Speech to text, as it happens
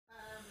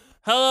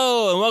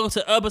Hello and welcome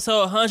to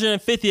episode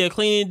 150 of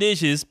Cleaning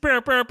Dishes.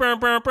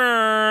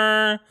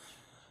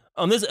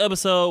 On this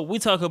episode, we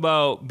talk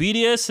about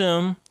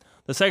BDSM,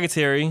 the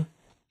secretary,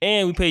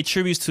 and we pay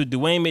tributes to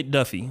Dwayne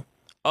McDuffie.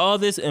 All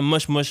this and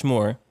much, much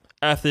more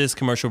after this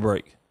commercial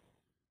break.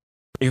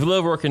 If you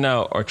love working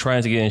out or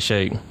trying to get in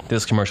shape,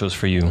 this commercial is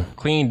for you.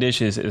 Clean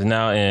Dishes is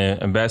now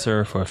an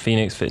ambassador for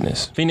Phoenix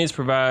Fitness. Phoenix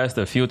provides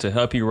the fuel to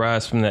help you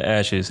rise from the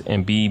ashes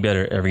and be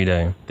better every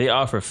day. They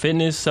offer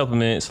fitness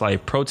supplements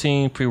like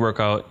protein,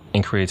 pre-workout,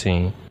 and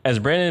creatine. As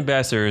brand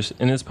ambassadors,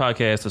 in this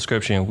podcast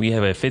description, we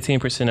have a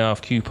 15%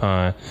 off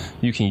coupon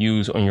you can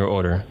use on your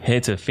order.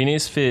 Head to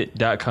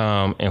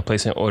phoenixfit.com and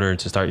place an order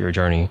to start your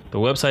journey. The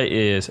website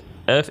is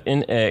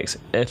fnxfit.com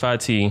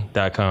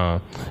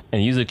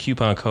and use the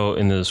coupon code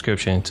in the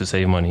description to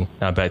save money.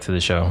 Now back to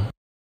the show.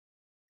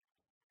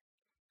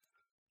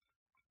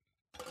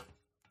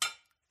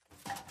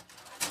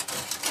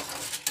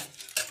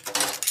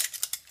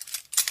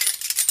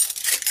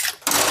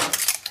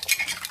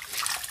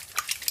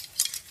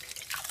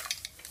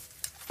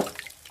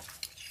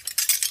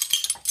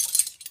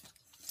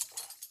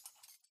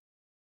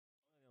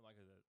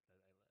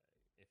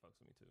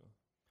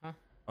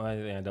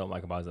 Only thing I don't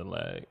like about it is the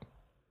lag.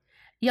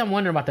 Yeah, I'm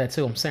wondering about that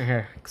too. I'm sitting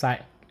here because I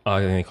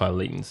think they call it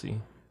latency.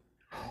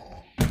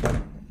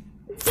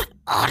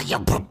 Audio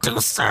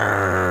producer.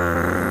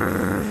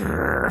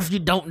 If you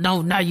don't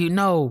know, now you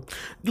know.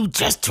 You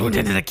just tuned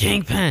into the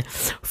Kingpin.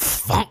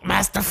 Funk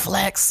Master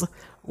Flex.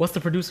 What's the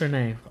producer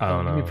name? I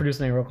don't know. Give me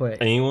producer name real quick.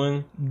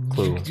 Anyone?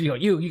 Clue.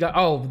 You got.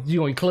 Oh,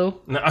 you gonna be Clue?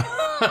 No,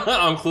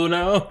 I'm Clue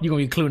now. You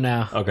gonna be Clue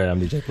now? Okay, I'm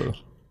DJ Clue.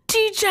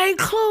 DJ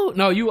Clue.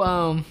 No, you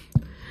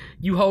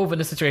Hove in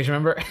the situation.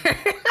 Remember?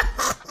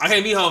 I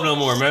can't be Hove no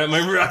more, man.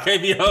 Remember, I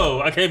can't be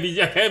Hove. I can't be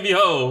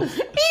Hove. He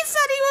said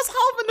he was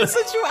Hove in the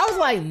situation. I was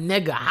like,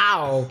 nigga,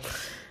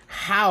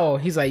 how?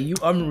 He's like, you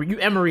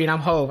Emery and I'm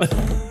Hove.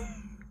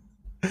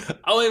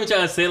 I wasn't even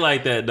trying to say it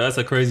like that, though. That's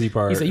a crazy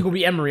part. He said, you gonna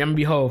be Emery, I'm gonna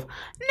be Hove.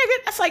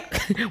 Nigga, that's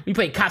like, we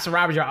play cops and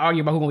robbers, y'all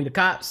arguing about who gonna be the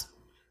cops.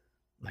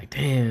 Like,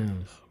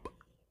 damn.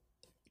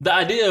 The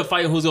idea of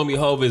fighting who's gonna be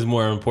Hove is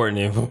more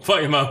important than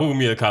fighting about who gonna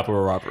be a cop or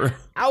a robber.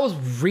 I was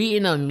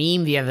reading a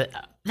meme the other,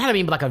 not a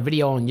meme, but like a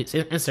video on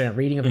Instagram,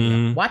 reading a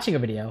video, watching a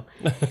video,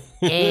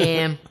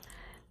 and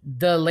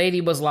the lady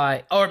was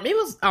like, or maybe it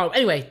was,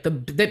 anyway,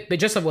 the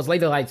gist of it was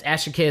later like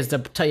ask your kids to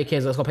tell your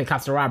kids let's go play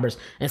cops and robbers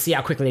and see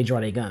how quickly they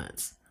draw their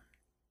guns.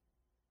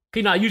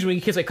 You know, usually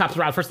when kids play cops and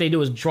robbers, first thing they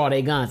do is draw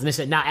their guns, and they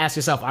said, now ask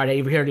yourself, are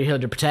they here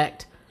to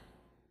protect?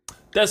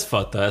 That's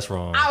fucked up. That's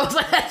wrong. I was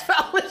like, that's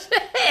probably shit.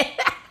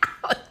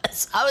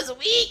 I was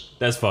weak.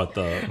 That's fucked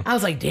up. I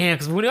was like, damn,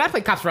 because when I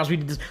played cops and robbers, we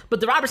did this, but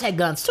the robbers had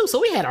guns too, so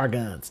we had our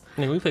guns.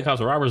 Nigga, we play cops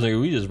and robbers, nigga.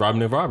 We just robbing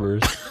the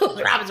robbers.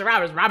 Robbers are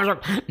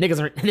niggas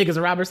and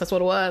robbers. That's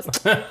what it was.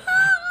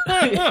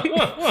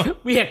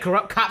 We had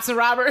corrupt cops and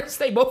robbers.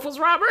 They both was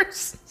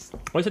robbers.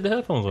 Why you take the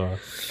headphones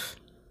off?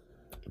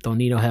 Don't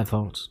need no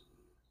headphones.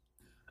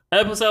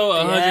 Episode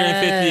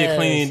 150 of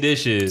Cleaning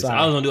Dishes. Sorry.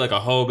 I was gonna do like a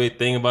whole big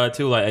thing about it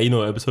too, like, hey, you know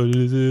what episode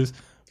this is?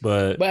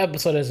 But what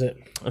episode is it?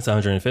 It's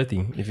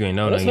 150. If you ain't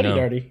know, that's you know.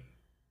 Dirty.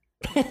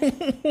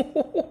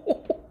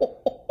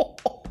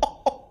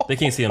 They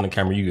can't see on the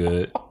camera. You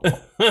good?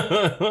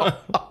 I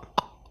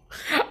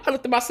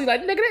looked at my seat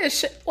like, nigga, that is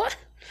shit. What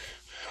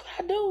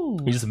I do?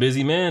 You just a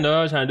busy man,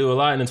 dog. Trying to do a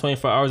lot in the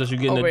 24 hours that you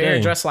get in a Over day.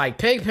 here dressed like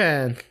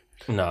Pigpen.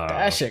 Nah,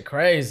 that shit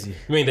crazy.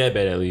 You ain't that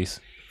bad, at least.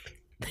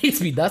 He used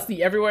to be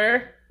dusty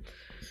everywhere.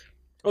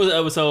 It was an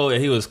episode that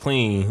he was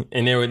clean,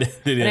 and they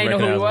didn't know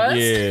who he was?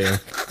 Yeah.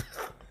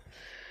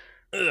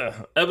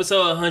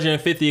 Episode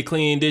 150 of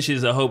Clean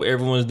Dishes. I hope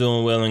everyone's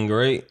doing well and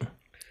great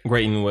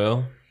and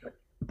well.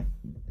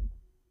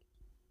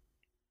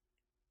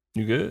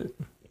 You good?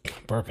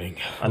 Burping.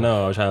 I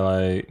know. I was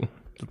trying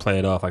to play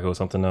it off like it was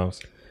something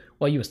else.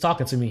 Well, you was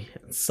talking to me,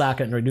 so I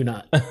couldn't or do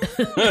not.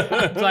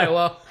 It's like,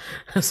 well,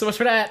 so much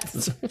for that.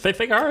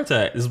 Fake heart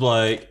attack. It's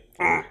like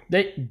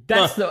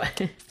that's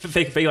the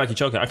fake like you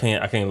choking. I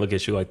can't look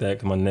at you like that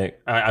because my neck.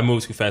 I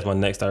move too fast. My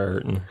neck started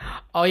hurting.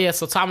 Oh yeah,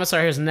 so Thomas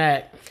hurt his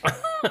neck.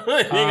 You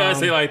ain't gotta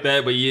say like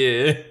that, but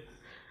yeah.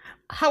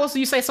 How else do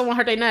you say someone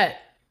hurt their neck?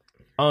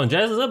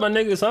 Jazz is up my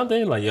nigga or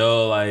something. Like,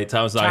 yo, like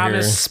Thomas out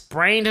here.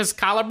 Sprained his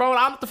collarbone. I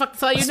don't know what the fuck to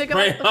tell you, nigga.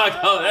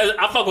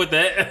 I fuck with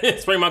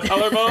that. Sprain my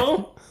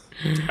collarbone.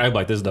 I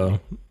like this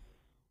though.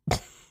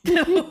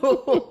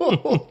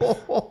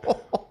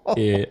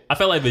 Yeah, I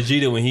felt like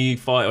Vegeta when he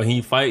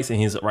fights and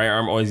his right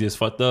arm always gets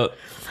fucked up.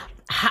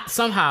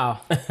 Somehow,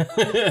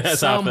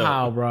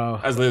 bro.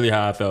 That's literally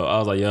how I felt. I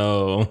was like,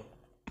 yo,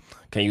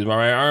 can't use my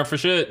right arm for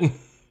shit.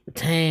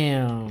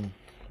 Damn.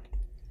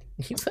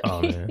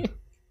 Oh man.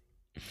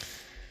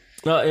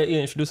 No, yeah,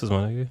 introduce us,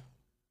 my nigga.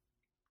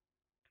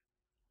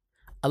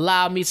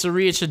 Allow me to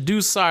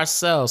reintroduce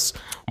ourselves.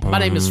 My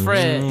name is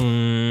Fred.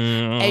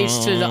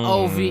 H to the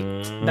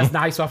OV. That's not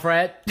how you spell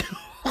Fred.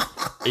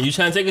 You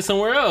trying to take it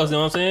somewhere else, you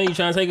know what I'm saying? You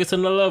trying to take it to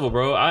another level,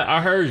 bro.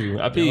 I heard you.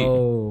 I peeped.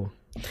 Oh.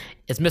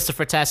 It's Mr.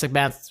 Fantastic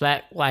Bounce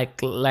Back,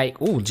 like,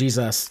 ooh,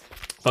 Jesus.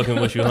 Fucking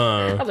with you, I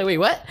huh? was like, wait,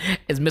 what?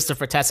 It's Mr.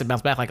 Fantastic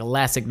bounce back like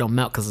elastic, don't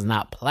melt because it's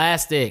not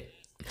plastic.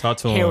 Talk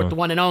to Here with him. the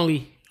one and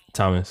only,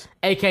 Thomas.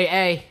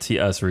 AKA, T.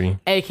 Usry.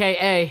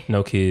 AKA,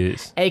 No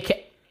kids.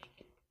 AKA.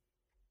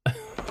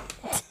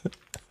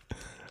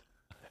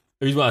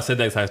 The reason why I said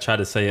that is I tried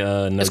to say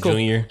no It's cool.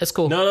 junior. It's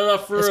cool. No,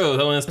 for real.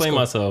 I want to explain cool.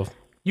 myself.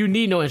 You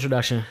need no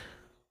introduction.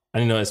 I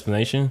need no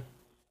explanation.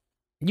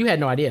 You had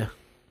no idea.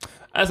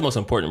 That's the most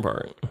important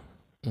part.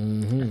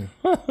 No,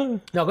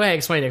 go ahead.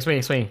 Explain.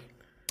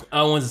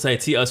 I wanted to say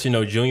T. Usry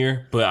no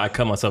junior, but I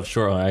cut myself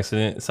short on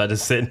accident, so I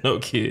just said no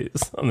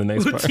kids on the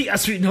next part. T.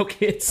 Usry, no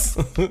kids.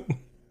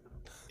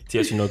 T.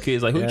 Usry no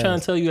kids. Like, who you trying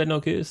to tell you had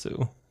no kids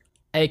to?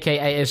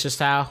 AKA, it's just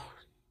how.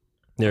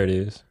 There it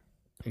is.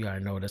 You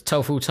already know this.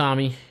 Tofu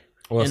Tommy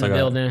What else in the I got?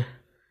 building.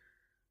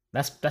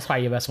 That's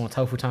probably your best one.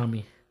 Tofu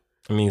Tommy.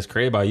 I mean, it's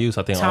created by you,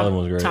 so I think all of them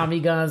was great. Tommy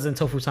Guns and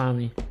Tofu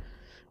Tommy.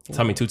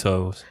 Tommy Two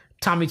Toes.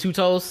 Tommy Two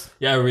Toes.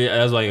 Yeah,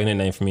 that was like a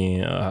nickname for me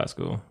in high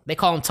school. They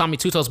call him Tommy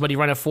Two Toes, but he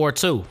running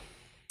 4-2.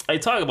 Hey,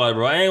 talk about it,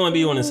 bro. I ain't want to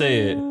be one to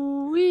say it.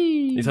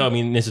 They told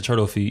me Ninja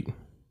Turtle feet.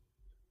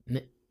 How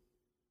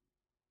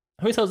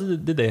many toes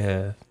did they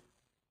have?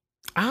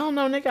 I don't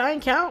know, nigga. I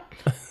ain't count.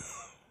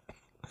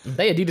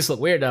 They Adidas look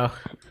weird though.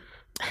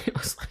 It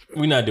was like,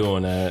 We not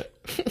doing that.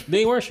 They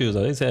ain't wear shoes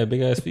though. They just had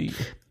big ass feet.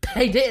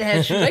 they did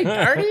have shoes. They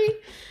dirty.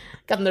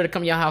 Got them there to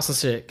come to your house and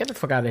shit. Get the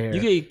fuck out of here.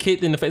 You get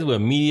kicked in the face with a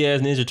meaty ass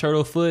Ninja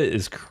Turtle foot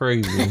is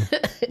crazy.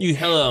 You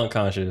hella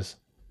unconscious.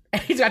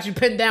 He's got you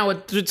pinned down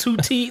with the 2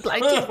 teeth,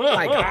 like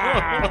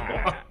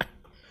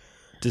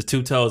Just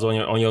 2 toes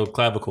on your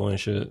clavicle and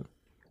shit.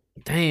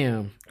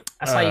 damn.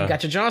 That's how you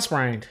got your jaw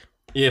sprained.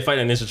 Yeah,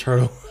 fighting a Ninja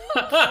Turtle.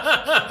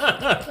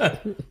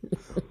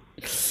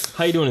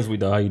 How you doing this week,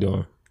 though? How you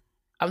doing?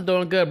 I'm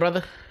doing good,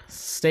 brother.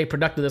 Stayed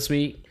productive this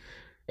week.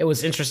 It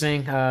was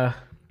interesting.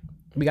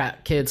 We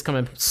got kids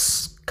coming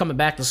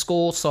back to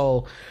school,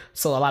 so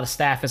a lot of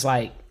staff is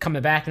like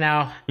coming back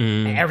now,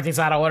 and everything's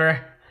out of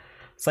order.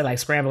 It's like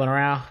scrambling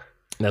around.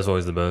 That's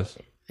always the best.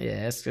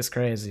 Yeah, it's just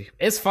crazy.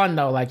 It's fun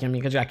though,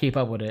 because you gotta keep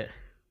up with it.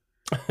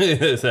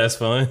 That's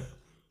fun.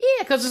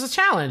 Yeah, because it's a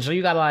challenge. So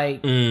you gotta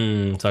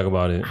Talk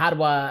about it. how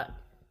do I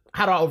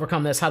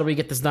overcome this? How do we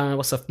get this done?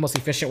 What's the most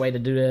efficient way to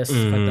do this?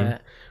 Stuff like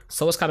that.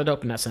 So it's kind of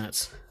dope in that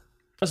sense.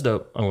 That's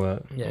dope. I'm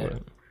glad. Yeah.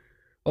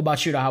 What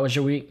about you though? How was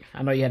your week?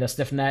 I know you had a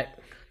stiff neck.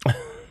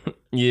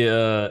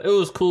 Yeah, it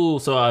was cool.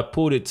 So I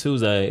pulled it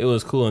Tuesday. It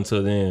was cool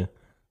until then.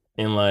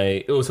 And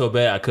it was so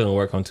bad I couldn't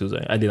work on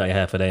Tuesday. I did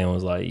half a day and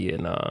was like, yeah,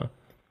 nah.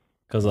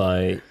 Cause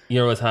you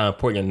realize how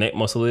important your neck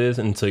muscle is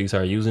until you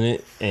start using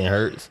it and it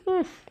hurts.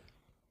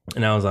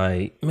 And I was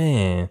like,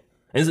 man.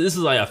 And this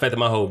is affected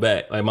my whole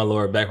back. My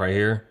lower back right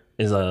here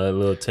is a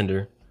little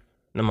tender.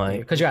 And I'm like,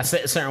 Because you got to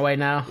sit a certain way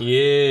now.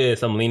 yeah,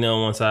 so I'm leaning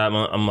on one side.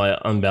 I'm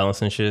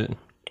unbalancing shit.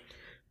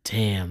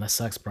 Damn, that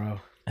sucks, bro.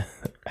 I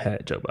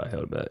had a joke, but I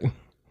held it back.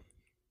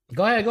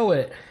 Go ahead, go with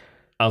it.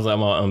 I was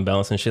I'm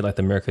unbalancing shit like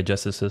the American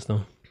justice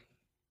system.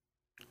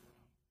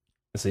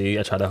 See,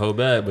 I tried to hold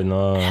back, but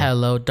no.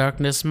 Hello,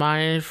 darkness,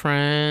 my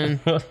friend.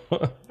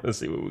 Let's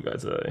see what we got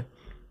today.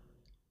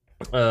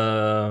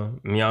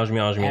 Meows.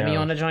 Have me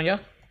on the joint, yo?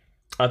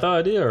 I thought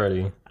I did already.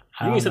 You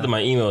can send to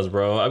my emails,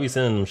 bro. I be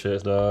sending them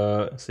shits,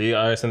 dog. See,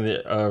 I sent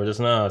it just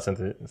now. I sent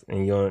it,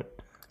 and you don't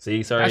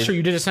see. Sorry, I'm sure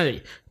you did just send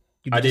it.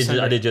 I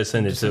did just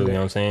send it too. You know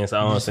what I'm saying? So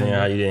I don't understand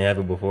how you didn't have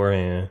it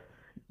beforehand.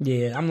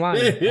 Yeah, I'm lying.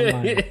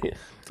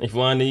 If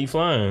flying, then you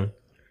flying.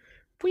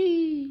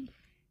 Whee.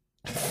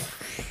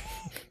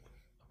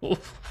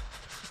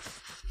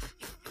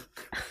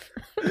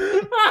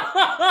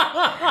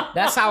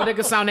 That's how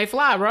niggas sound they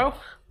fly, bro.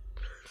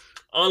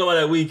 I don't know why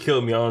that weed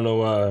killed me. I don't know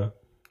why.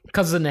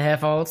 Because it's in the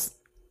headphones.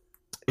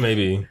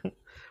 Maybe.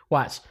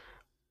 Watch.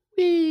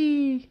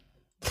 Whee.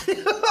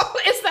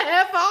 It's the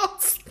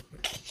headphones.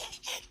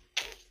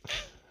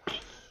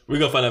 We're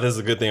gonna find out if this is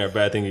a good thing or a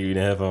bad thing if you need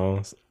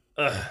headphones.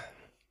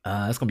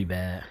 It's gonna be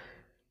bad.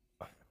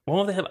 Why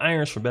don't they have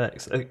irons for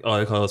backs? Oh,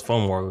 they call those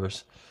foam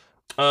rollers.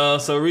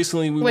 So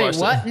recently we Wait, watched.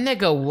 what,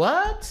 nigga?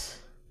 What?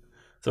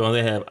 So when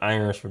they have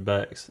irons for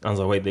backs, I was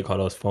like, wait, they call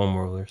those foam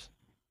rollers.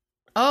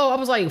 Oh, I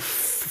was like,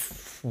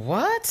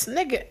 what,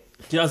 nigga?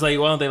 Yeah, I was like,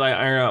 why don't they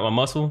iron out my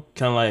muscle,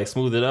 kind of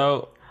smooth it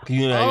out?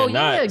 You know, Oh yeah,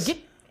 knots. get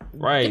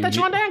Right? that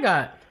John Dan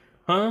got.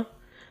 Huh?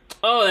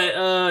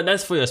 Oh,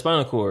 that's for your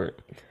spinal cord.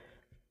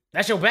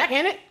 That's your back,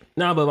 ain't it?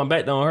 Nah, but my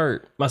back don't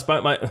hurt. My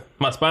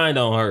spine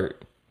don't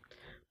hurt.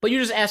 But you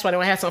just asked why they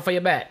don't have something for your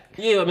back.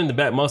 Yeah, I'm in the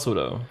back muscle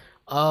though.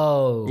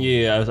 Oh.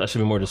 Yeah, I should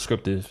be more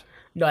descriptive.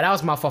 No, that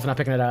was my fault for not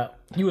picking it up.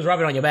 You was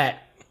rubbing on your back.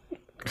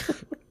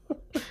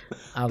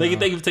 Thank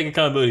you for taking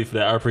accountability for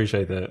that. I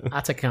appreciate that.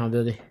 I take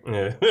accountability.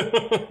 Yeah.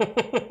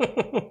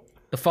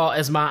 The fault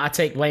is mine. I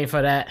take blame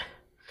for that.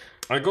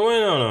 I go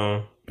in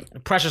on The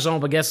pressure's on,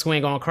 but guess who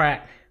ain't gonna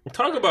crack?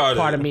 Talk about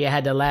Part it. of me, I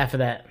had to laugh at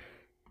that.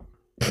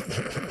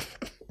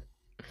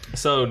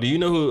 So, do you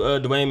know who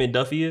Dwayne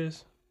McDuffie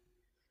is?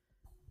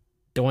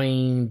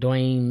 Dwayne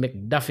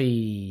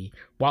McDuffie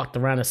walked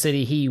around the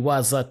city. He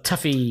was a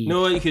toughie.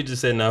 No, you could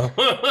just say no.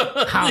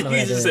 How You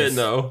that just is. said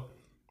no.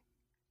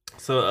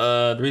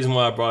 So the reason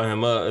why I brought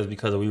him up is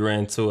because we ran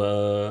into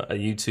a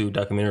YouTube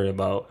documentary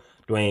about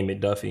Dwayne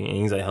McDuffie, and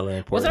he's like hella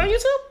important. Was it on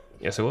YouTube?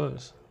 Yes, it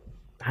was.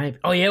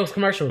 Oh yeah, it was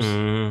commercials.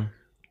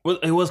 Well,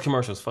 it was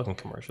commercials. Fucking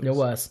commercials. It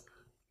was.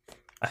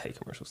 I hate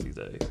commercials these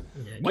days.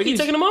 Yeah, Why you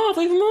taking them off?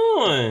 Leave them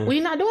on. We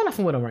not doing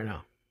nothing with them right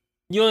now.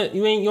 You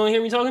don't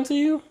hear me talking to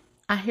you?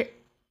 I hear.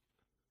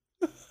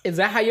 Is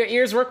that how your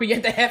ears work? We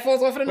get the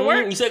headphones off it in the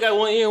work? You said I got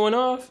one ear and one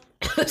off?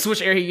 That's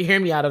which ear you hear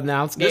me out of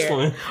now. I'm scared. This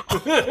one.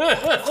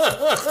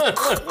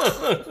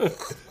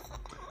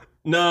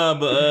 Nah,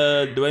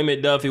 but Dwayne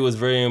McDuffie was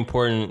very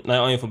important,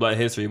 not only for Black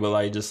history, but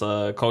like just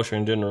culture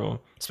in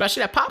general.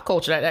 Especially that pop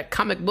culture, that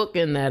comic book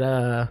and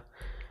that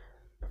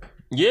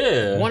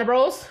Yeah. Warner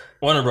Bros.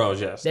 Warner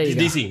Bros. Yes. There you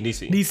go. DC.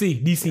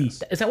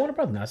 Yes. Is that Warner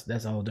Bros? No,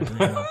 that's a whole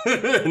different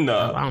thing.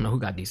 No. I don't know who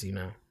got DC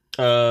now.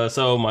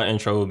 So my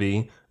intro will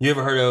be: you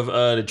ever heard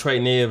of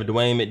Detroit native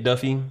Dwayne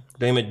McDuffie?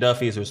 Dwayne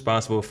McDuffie is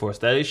responsible for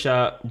Static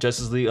Shock,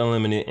 Justice League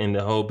Unlimited, and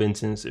the whole Ben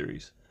 10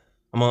 series,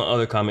 among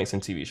other comics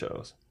and TV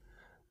shows.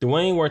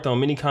 Dwayne worked on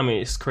many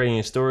comics,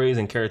 creating stories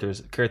and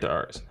character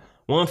arcs.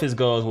 One of his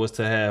goals was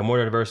to have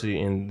more diversity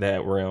in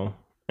that realm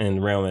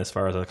as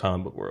far as the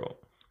comic book world.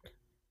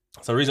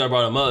 So the reason I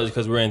brought him up is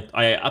because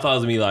I thought it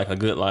was gonna be like a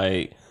good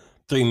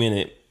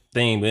 3-minute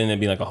thing, but then it'd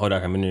be like a whole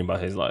documentary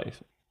about his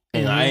life.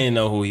 And I didn't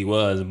know who he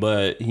was,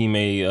 but he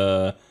made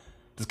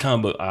this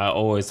comic book I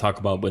always talk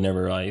about but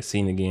never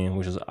seen again,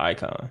 which is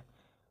Icon.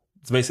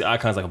 It's basically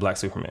Icon's like a black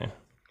Superman.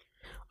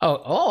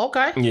 Oh,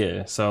 okay.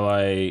 Yeah, so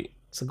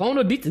So go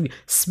into detail.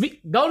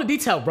 Go into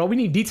detail, bro. We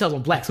need details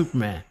on Black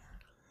Superman.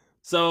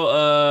 So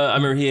I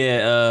remember he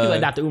had You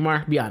like Dr.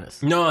 Umar? Be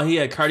honest. No, he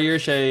had Cartier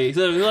shades.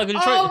 So, like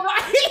Detroit. Oh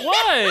my!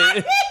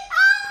 What?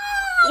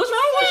 What's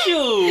wrong with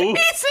you?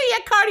 He said he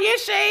had Cartier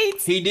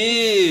shades. He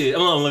did.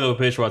 I'm gonna look up a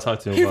picture while I talk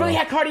to him. He really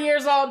had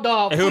Cartiers on,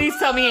 dog. Please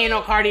tell me he ain't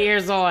no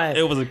Cartiers on.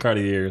 It wasn't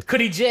Cartier. Could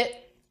he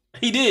jet?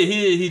 He did.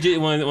 He did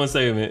one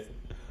segment.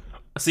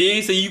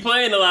 See, so you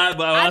playing a lot,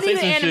 but I I'll say need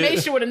some an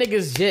animation shit. with a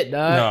nigga's jet,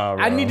 dog. Nah,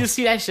 bro. I need to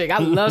see that shit. I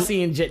love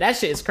seeing jet. That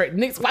shit is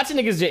crazy. Watching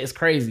niggas jet is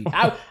crazy.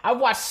 I've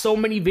watched so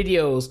many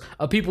videos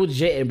of people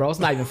jetting, bro. It's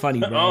not even funny,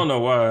 bro. I don't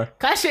know why.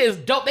 That shit is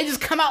dope. They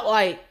just come out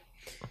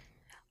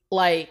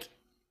like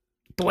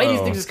the way these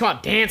things just come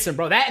out dancing,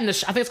 bro. That and I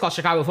think it's called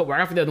Chicago Footwear.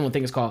 I forget the other one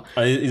thing is called.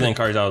 These ain't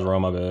Cardi's. I was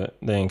wrong. My bad.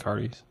 They ain't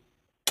Cardi's.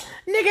 Nigga,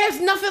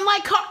 it's nothing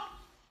like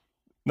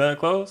Not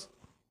close.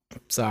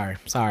 Sorry.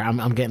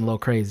 I'm getting a little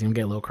crazy.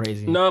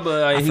 No,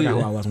 but I forgot who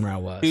I was and where I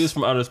was. He was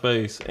from outer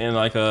space, and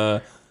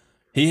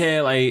he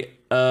had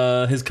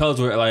his colors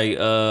were I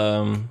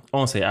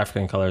won't say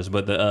African colors,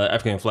 but the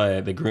African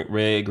flag, the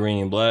red,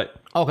 green, and black.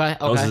 Okay.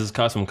 Those are his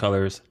costume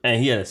colors,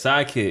 and he had a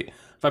sidekick.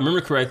 If I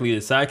remember correctly, the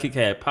sidekick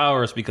had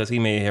powers because he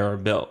made her a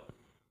belt,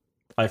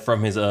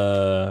 from his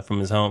home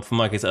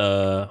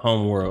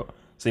world.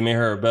 So he made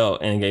her a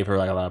belt and gave her a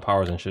lot of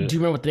powers and shit. Do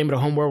you remember what the name of the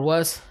homeworld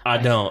was? I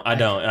don't. I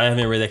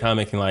haven't read that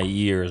comic in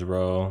years,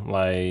 bro.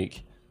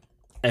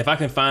 If I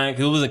can find,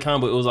 because it was a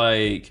comic book, it was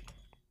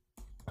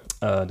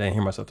dang,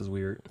 hear myself is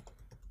weird.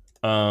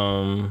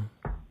 I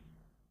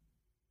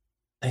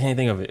can't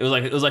think of it. It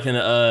was like in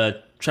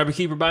a Trapper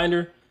Keeper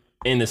binder,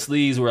 and the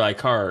sleeves were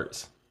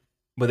cards,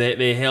 but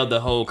they held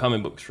the whole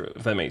comic book strip,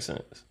 if that makes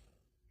sense.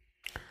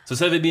 So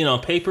instead of it being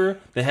on paper,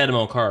 they had them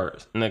on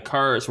cards, and the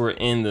cards were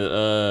in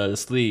the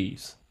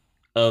sleeves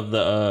of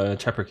the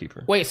Trapper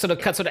Keeper. Wait, so the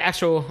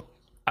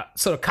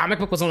comic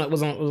book was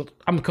on.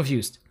 I'm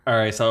confused. All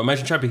right, so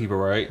imagine Trapper Keeper,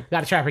 right?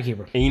 Got a Trapper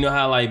Keeper. And you know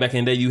how back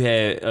in the day you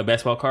had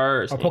basketball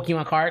cards Or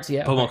Pokemon cards,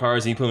 yeah. Pokemon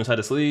cards, and you put them inside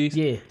the sleeves.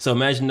 Yeah. So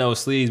imagine those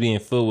sleeves being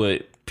filled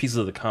with pieces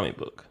of the comic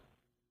book.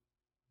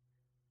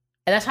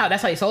 And that's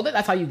how you sold it.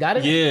 That's how you got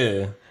it.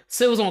 Yeah.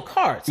 So it was on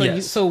cards. So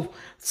Yes.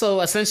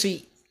 so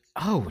essentially,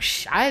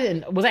 I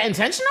didn't. Was that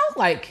intentional?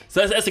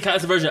 So that's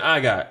the version I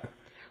got.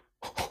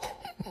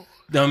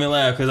 Don't make me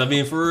laugh because I'm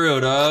being for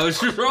real, dog.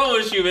 What's wrong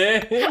with you,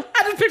 man? I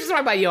just pictured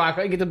somebody I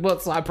couldn't get the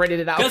book, so I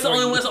printed it out. That's the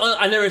only one.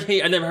 I never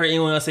heard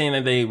anyone else saying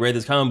that they read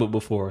this comic book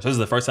before. So this is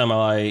the first time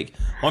I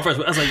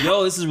was like,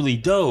 yo, this is really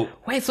dope.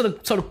 Wait, so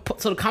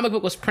the comic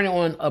book was printed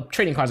on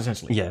trading cards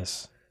essentially.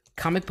 Yes.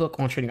 Comic book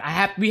on trading.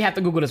 We have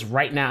to Google this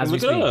right now as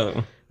Look we it speak.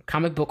 up.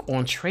 Comic book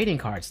on trading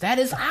cards. That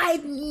is, I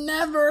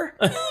never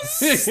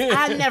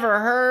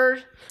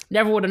heard.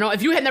 Never would have known.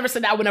 If you had never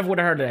said that, I would never have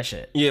heard of that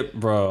shit. Yep,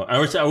 bro. I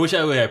wish I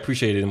would have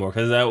appreciated it more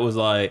because that was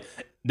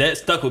that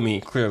stuck with me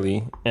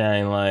clearly,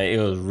 and it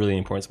was really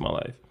important to my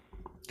life.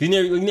 You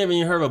never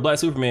even heard of a black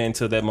Superman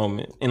until that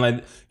moment,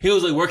 and he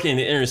was working in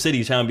the inner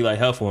city trying to be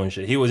helpful and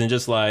shit. He wasn't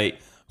just flying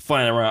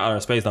around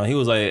outer space. Now he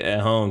was at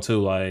home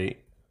too.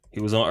 He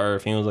was on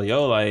Earth. He was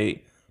yo,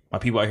 my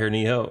people out here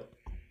need help.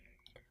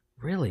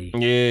 Really?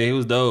 Yeah, he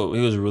was dope.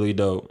 He was really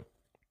dope.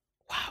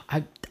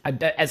 Wow.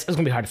 It's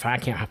gonna be hard to find.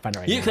 I can't find it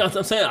right now. Yeah,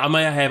 I'm saying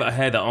I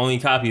had the only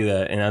copy of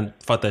that, and I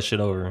fought that shit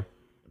over.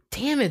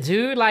 Damn it,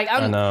 dude!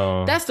 I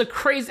know. That's the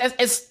crazy.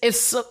 It's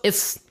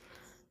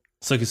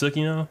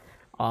Sucky now.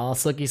 Oh,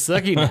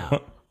 sucky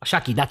now.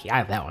 Shucky ducky. I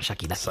have that one.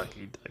 Shucky ducky.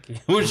 Sucky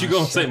ducky. What you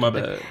gonna say? My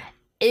bad.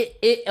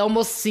 it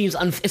almost seems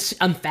it's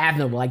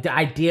unfathomable. Like the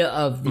idea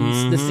of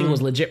this thing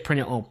was legit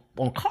printed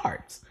on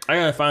cards. I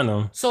gotta find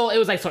them. So it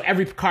was like, so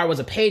every card was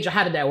a page, or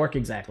how did that work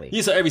exactly?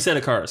 Yeah, so every set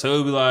of cards. So it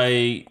would be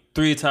like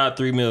 3 top,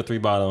 3 middle, 3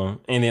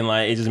 bottom, and then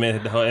like it just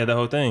made the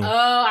whole thing.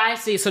 Oh, I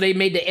see. So they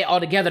made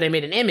all together. They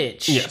made an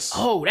image. Yes.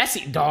 Oh, that's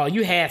it, dog.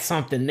 You had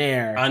something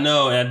there. I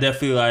know, and I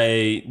definitely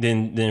like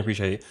didn't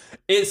appreciate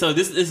it. So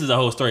this is a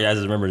whole story. I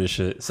just remember this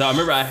shit. So I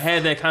remember I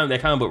had that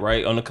comic book,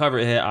 right? On the cover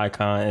it had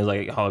Icon. It was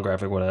like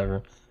holographic,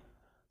 whatever.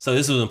 So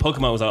this was when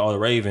Pokemon was like all the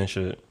Raven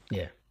shit.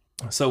 Yeah.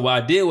 So what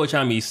I did, which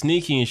I mean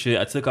sneaky and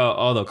shit, I took out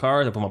all the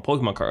cards and put my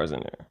Pokemon cards in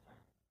there.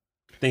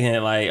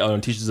 Thinking like, oh,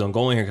 the teachers don't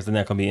go in here because they're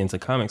not gonna be into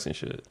comics and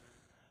shit.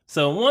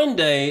 So one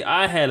day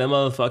I had a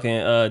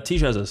motherfucking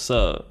teacher as a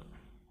sub.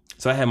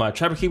 So I had my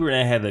Trapper Keeper and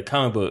I had the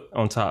comic book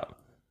on top.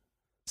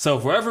 So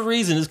for whatever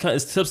reason,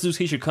 this substitute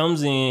teacher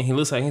comes in,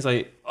 he's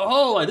like,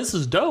 oh, like this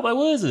is dope. Like,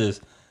 what is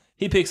this?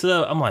 He picks it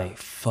up. I'm like,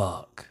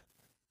 fuck.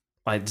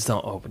 Like, just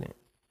don't open it.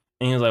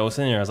 And he was like, what's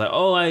in there? I was like,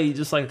 oh, like,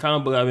 just like a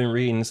comic book I've been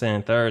reading,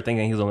 saying third,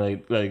 thinking he was gonna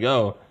let it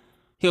go.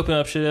 He opened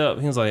up shit up.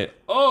 He was like,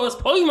 oh, it's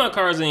Pokemon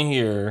cards in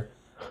here.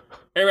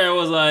 Everybody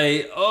was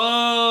like,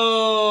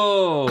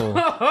 oh.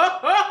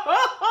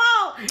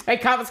 They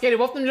confiscated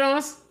both them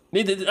Jones?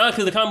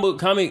 Because the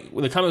comic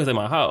was at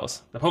my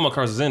house. The Pokemon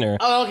cards was in there.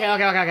 Oh,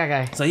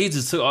 okay. So he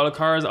just took all the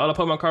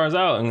Pokemon cards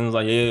out and was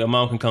like, yeah, your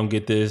mom can come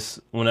get this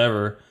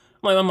whenever.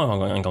 I'm like, my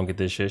mom ain't gonna get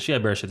this shit. She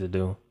had better shit to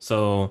do.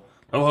 So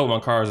my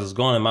Pokemon cards is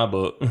going in my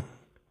book.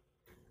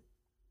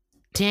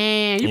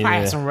 Damn, you probably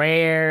had some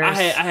rares. I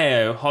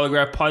had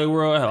holograph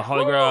Poliwhirl. I had a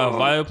holograph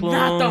Vileplume.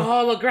 Not the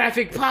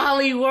holographic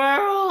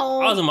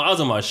Poliwhirl. I was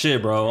on my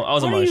shit, bro. I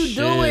was on my shit.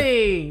 What are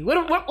you doing? What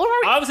are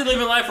we? Obviously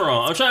living life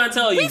wrong. I'm trying to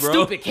tell you, bro.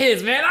 Stupid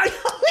kids, man.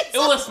 It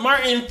was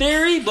smart in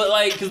theory, but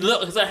like,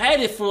 cause I had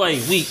it for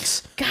like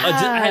weeks. I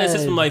had a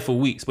system like for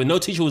weeks, but no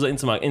teacher was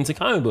into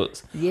comic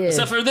books. Yeah.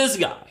 Except for this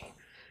guy.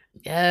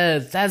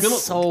 Yes,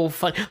 that's so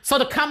fun. So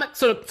the comic,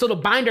 so the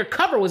binder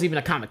cover was even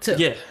a comic too.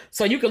 Yeah.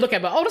 So you could look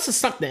at it, oh, this is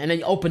something, and then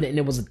you open it, and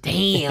it was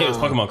damn. It was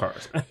Pokemon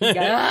cards.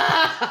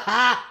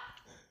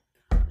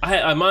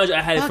 I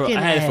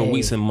had it for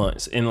weeks and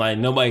months, and like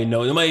nobody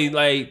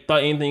like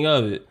thought anything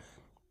of it.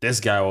 This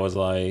guy was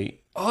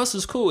like, oh, this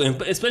is cool, and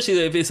especially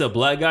if it's a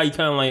black guy, you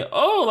kind of like,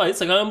 oh, like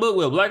it's a comic book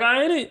with a black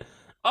guy in it.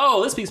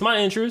 Oh, this piques my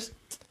interest.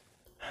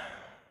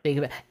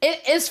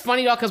 It's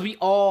funny though, because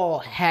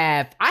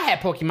I had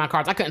Pokemon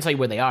cards. I couldn't tell you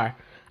where they are.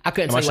 I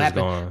couldn't tell you what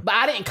happened. Gone. But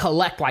I didn't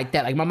collect like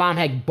that. Like my mom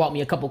had bought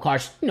me a couple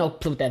cards, with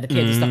the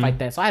kids and stuff like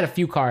that. So I had a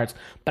few cards,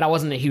 but I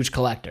wasn't a huge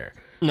collector.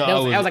 No,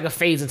 that was like a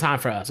phase in time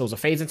for us. It was a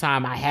phase in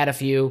time. I had a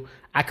few.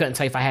 I couldn't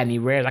tell you if I had any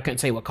rares. I couldn't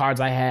tell you what cards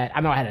I had.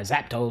 I know I had a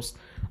Zapdos.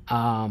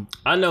 I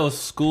know middle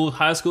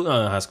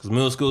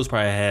schools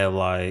probably had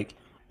like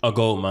a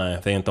gold mine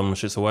if they didn't throw them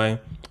shits away.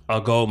 A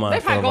gold mine.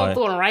 They probably going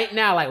through them right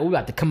now, like, we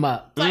about to come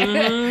up. Like,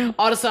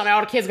 all of a sudden, all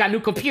the kids got new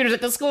computers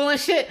at the school and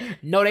shit.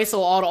 No, they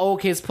sold all the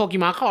old kids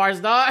Pokemon cards,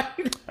 dog.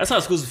 That's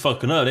how schools are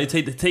fucking up. They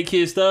take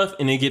kids' stuff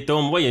and they throw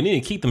them away. You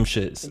need to keep them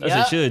shits. That's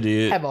what you should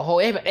do. Have a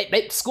whole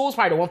school's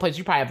probably the one place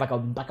you probably have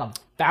like a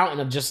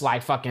fountain of just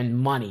like fucking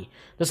money.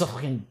 Just a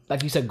fucking,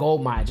 like you said,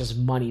 gold mine, just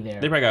money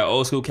there. They probably got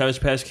old school Cabbage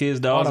Patch Kids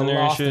dolls in there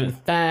and shit. And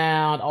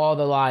found all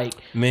the like.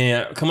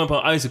 Man,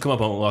 I used to come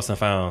up on Lost and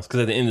Founds because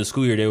at the end of the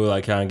school year they would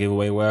like kind of give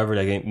away whatever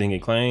they didn't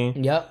get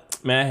claimed.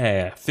 Yep. Man, I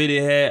had a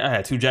fitted hat. I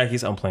had 2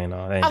 jackets. I'm playing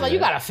all. I was like, you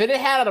got a fitted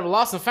hat out of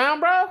Lost and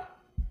Found, bro?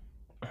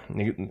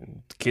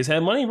 Kids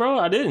had money, bro.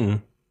 I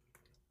didn't.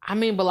 I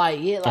mean, but like,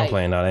 yeah, like I'm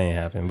playing now. That ain't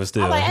happened, but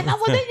still. Then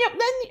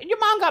your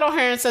mom got on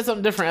here and said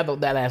something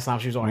different that last time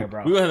she was on here,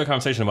 bro. We gonna have a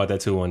conversation about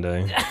that too one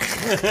day.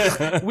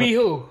 We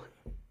who?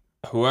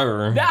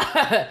 Whoever.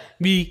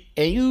 Me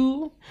and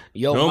you,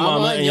 your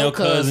mama and your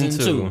cousin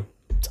too.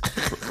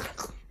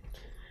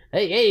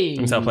 Hey.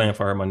 Let me stop playing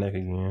for her my neck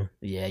again.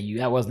 Yeah,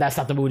 that's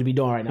not the move to be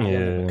doing right now.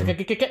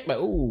 Yeah. But,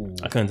 ooh.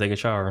 I couldn't take a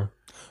shower.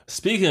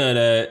 Speaking of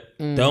that,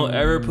 don't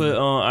ever put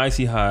on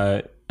Icy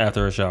Hot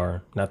after a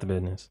shower. Not the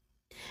business.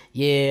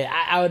 Yeah,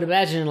 I would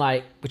imagine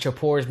like with your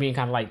pores being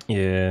kind of like.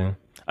 Yeah,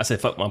 I said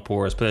fuck my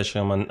pores. Put that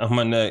shit on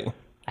my neck.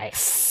 Like,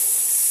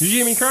 did you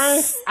hear me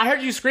crying? I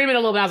heard you screaming a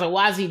little bit. I was like,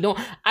 why is he doing?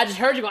 I just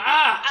heard you go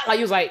like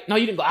you was like, no,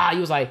 you didn't go you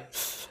was like,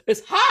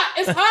 it's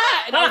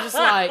hot, and I was just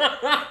like,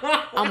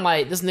 I'm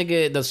like, this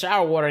nigga, the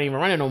shower water ain't even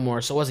running no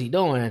more. So what's he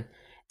doing?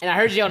 And I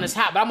heard you on this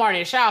hot, but I'm already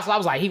in the shower, so I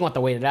was like, he want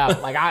to wait it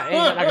out. Like I ain't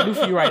nothing I can do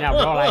for you right now,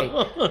 bro.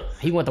 Like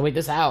he want to wait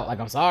this out. Like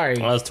I'm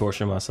sorry. I was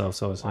torturing myself,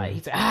 so it's like he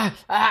said and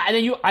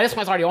then this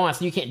one's already on,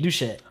 so you can't do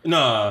shit.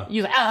 Nah.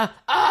 You like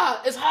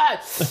it's hot.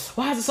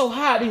 Why is it so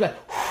hot? And you like,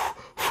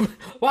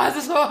 why is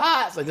it so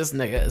hot? It's like this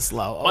nigga is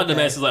slow. My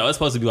dumbass is like, it's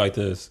supposed to be like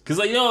this, cause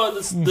like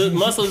the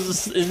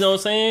muscles, you know what I'm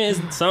saying?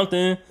 It's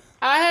something.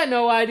 I had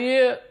no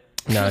idea.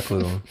 Not a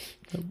clue.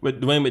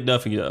 But Dwayne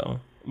McDuffie though.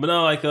 But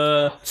no, like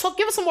So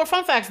give us some more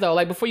fun facts though,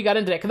 like before you got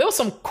into that, because there was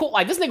some cool.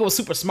 Like this nigga was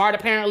super smart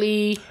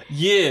apparently.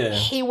 Yeah,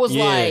 He was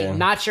like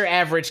not your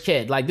average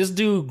kid. Like this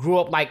dude grew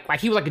up like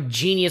he was like a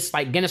genius,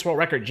 like Guinness World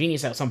Record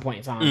genius at some point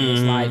in time in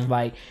his life.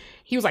 Like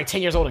he was like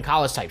 10 years old in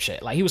college type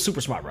shit. Like he was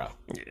super smart, bro.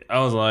 I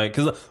was like,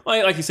 because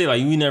like you say,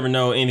 like you never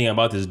know anything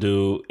about this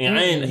dude,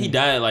 and he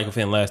died like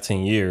within the last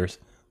 10 years.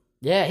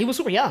 Yeah, he was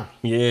super young.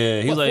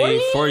 Yeah, he was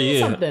like 40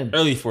 years,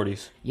 early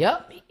 40s.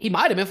 Yep, he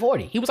might have been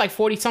 40. He was like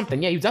 40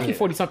 something. Yeah, he was definitely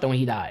 40 something when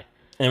he died.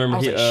 And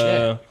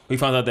remember, we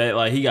found out that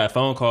like he got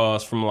phone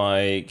calls from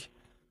like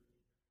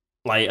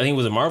I think it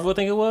was Marvel. I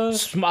think it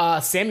was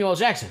Samuel L.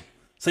 Jackson.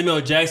 Samuel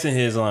L. Jackson,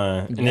 his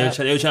line, and they were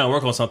trying to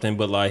work on something,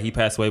 but like he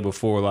passed away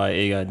before like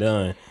it got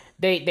done.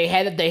 They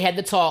had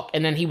the talk,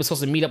 and then he was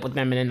supposed to meet up with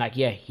them, and then like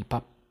he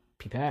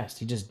passed.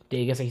 He just,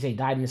 I guess he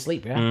died in his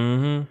sleep. Yeah.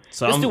 Mm-hmm.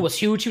 So this dude was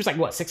huge. He was like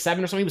what 6'7"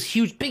 or something. He was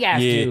huge, big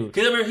ass dude.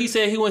 Because I remember he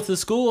said he went to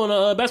school on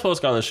a basketball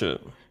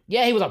scholarship.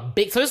 Yeah, he was a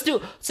big. So this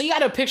dude. So you got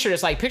to picture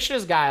this. Like picture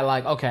this guy.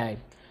 Like okay,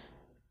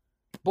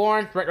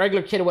 born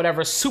regular kid or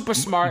whatever, super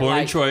smart. Born in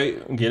like,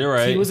 Detroit. Get it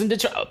right. He was in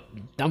Detroit.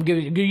 I'm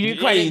giving you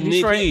credit.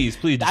 Detroit.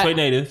 Please. Detroit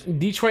native.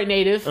 Detroit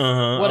native.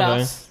 What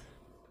else?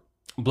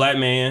 Black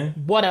man.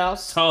 What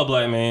else? Tall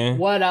black man.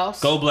 What else?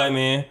 Go black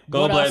man.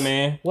 Go what black else?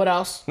 man. What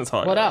else? That's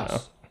hard. What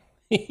else?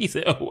 He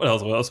said, oh, what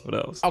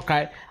else?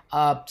 Okay.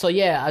 So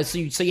yeah, so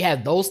you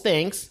had those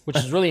things, which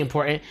is really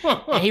important.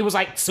 And he was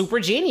like super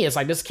genius.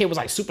 Like this kid was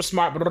like super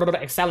smart,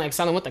 excelling,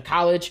 went to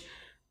college.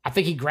 I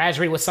think he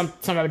graduated with some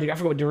I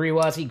forget what degree it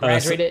was. He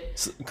graduated.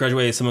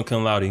 Graduated summa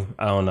cum laude.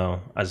 I don't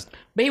know.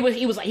 But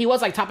he was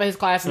like top of his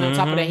class, and on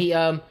top of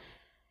that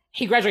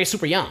he graduated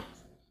super young.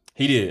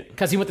 He did.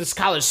 Because he went to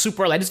college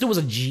super like this dude was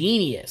a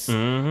genius.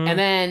 And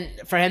then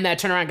for him that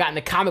turn around got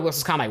into comic books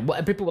was kind of like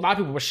what a lot of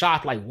people were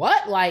shocked, like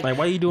what? Like why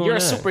are you doing you're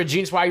that? a super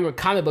genius, why are you in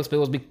comic books? But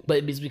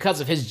it's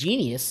because of his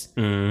genius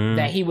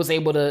that he was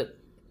able to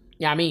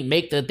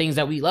make the things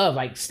that we love,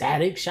 like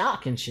Static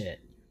Shock and shit.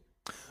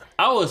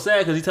 I was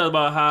sad because he talked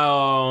about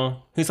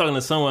how he's talking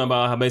to someone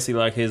about how basically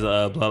like his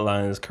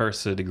bloodline is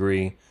cursed to a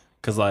degree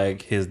because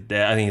like his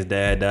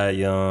dad died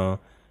young,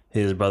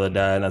 his brother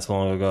died not so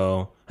long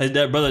ago. His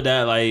brother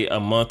died like a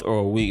month or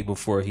a week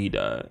before he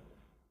died.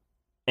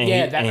 And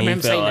he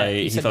felt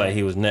like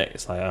he was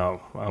next. Like,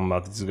 oh, I'm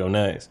about to just go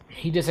next.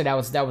 He just said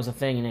that was a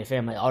thing in their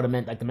family. All the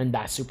men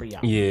die super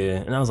young. Yeah,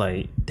 and I was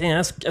like, damn,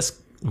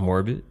 that's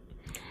morbid.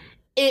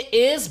 It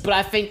is, but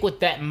I think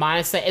with that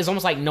mindset, it's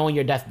almost like knowing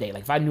your death date.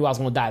 Like if I knew I was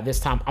gonna die this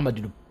time, you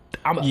know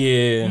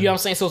what I'm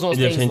saying? So it's one of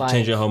those things like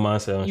change your whole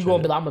mindset. You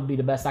gonna be like, I'm gonna be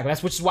the best I can.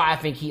 Which is why I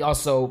think he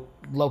also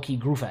low key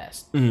grew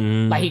fast.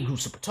 Like he grew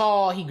super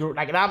tall. He grew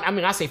like,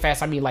 I say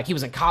fast. I mean like he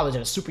was in college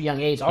at a super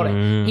young age. All that.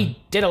 He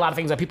did a lot of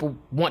things that people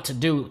want to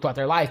do throughout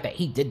their life. That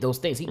he did those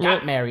things. He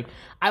got married.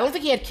 I don't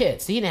think he had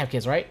kids. He didn't have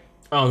kids, right?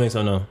 I don't think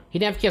so. No, he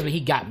didn't have kids, but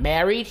he got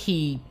married.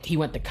 He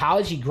went to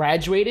college. He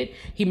graduated.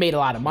 He made a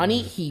lot of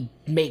money. He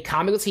made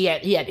comics. He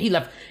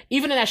left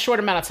even in that short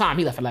amount of time.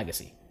 He left a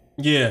legacy.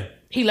 Yeah.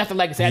 He left a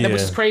legacy, which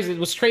is crazy. It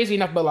was crazy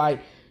enough, but like,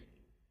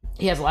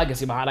 he has a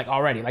legacy behind, like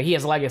already. Like he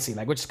has a legacy,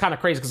 like which is kind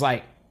of crazy because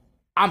like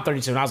I'm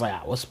 32 and I was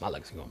like, what's my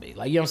legacy gonna be?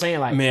 Like you know what I'm saying?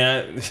 Like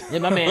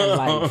my man's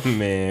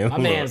like my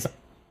man's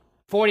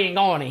 40 and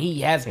gone, and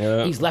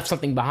he's left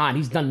something behind.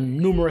 He's done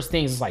numerous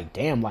things. It's like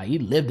damn, like he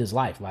lived his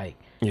life. Like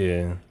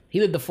he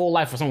lived the full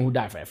life for someone who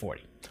died at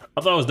 40.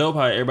 I thought it was dope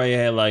how everybody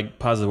had like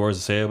positive words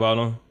to say about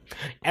him.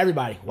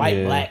 Everybody,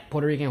 white, black,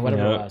 Puerto Rican,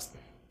 whatever it was.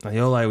 Like,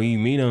 like when you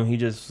meet him, he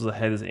just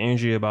had this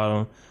energy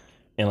about him,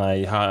 and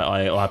like how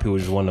like a lot of people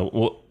just want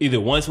to either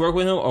want to work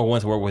with him or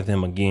want to work with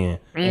him again.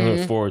 And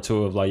look forward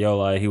to it. Like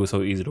like he was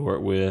so easy to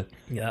work with.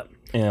 Yep.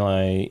 And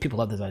like people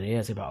love this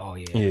idea. Say about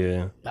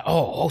yeah. Like,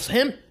 it's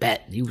him.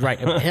 Bet you right.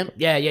 Him.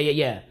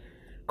 Yeah.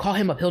 Call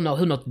him up. He'll know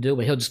what to do,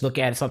 but he'll just look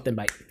at something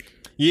like.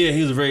 Yeah,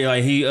 he was very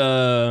like he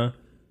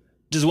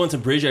just wanted to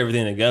bridge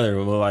everything together,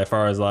 like as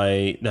far as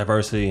like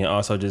diversity and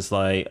also just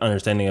like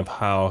understanding of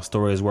how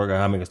stories work or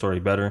how to make a story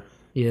better.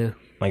 Yeah,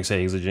 like you said,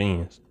 he's a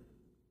genius.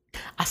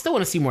 I still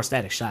want to see more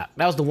Static Shock.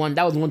 That was the one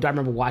that I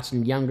remember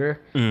watching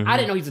younger. I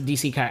didn't know he's a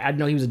DC character. I didn't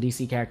know he was a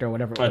DC character or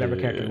whatever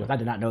character he was. I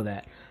did not know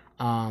that.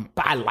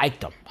 But I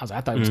liked him. I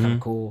thought he was kind of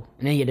cool.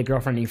 And then he had a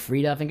girlfriend named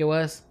Frida, I think it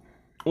was.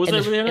 Was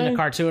that really her name? In the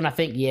cartoon, I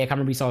think. Yeah, I can't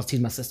remember. He always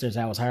teased my sisters.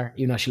 That was her.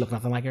 Even though she looked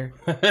nothing like her.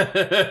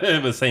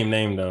 The same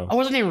name though. Oh,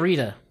 what's her name?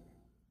 Rita.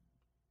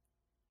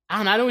 I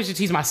don't know. I know we should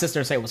tease my sister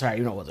and say it was her.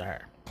 You know it wasn't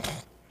her.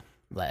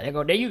 But they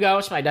go, there you go.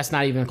 She's like, that's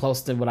not even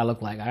close to what I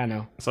look like. I don't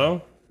know.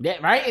 So? Yeah,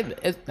 right?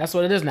 That's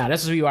what it is now.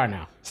 This is who you are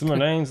now. Similar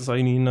names, that's all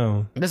you need to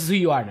know. This is who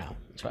you are now.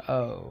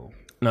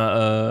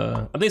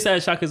 I think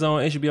Static Shock is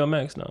on HBO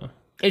Max now.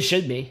 It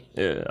should be.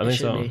 Yeah, I think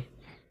so. Be.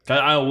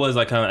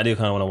 I did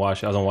kind of want to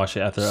watch it. I was going to watch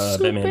it after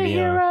Batman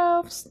Beyond.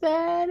 Superhero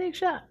Static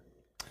Shock.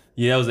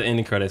 Yeah, that was the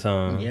ending credits,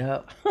 huh?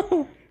 Yep.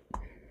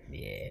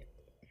 Yeah.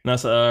 Now,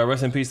 so,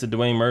 rest in peace to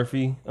Dwayne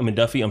Murphy.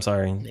 Duffy. I'm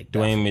sorry,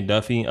 Dwayne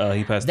McDuffie.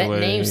 He passed That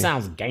away. name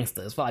sounds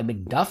gangster. It's like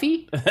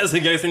McDuffie. That's a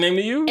gangster name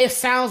to you? It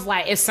sounds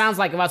like if I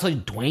told you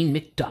Dwayne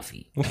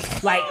McDuffie,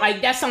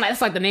 like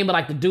that's like the name of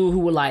like the dude who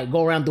would like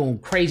go around doing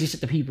crazy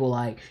shit to people,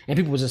 like, and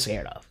people were just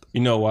scared of.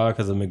 You know why?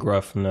 Because of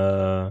McGruff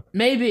and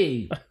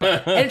Maybe.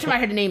 But every time I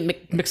hear the name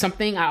Mc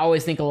something, I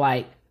always think of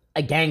like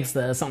a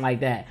gangster or something like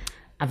that.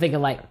 I'm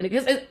thinking like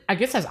I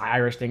guess that's an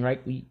Irish thing,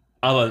 right?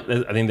 I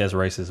think that's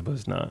racist, but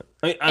it's not.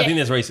 I think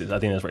that's racist.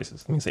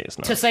 Let me say it's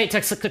not.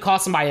 To call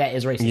somebody that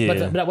is racist.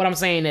 Yeah. But what I'm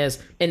saying is,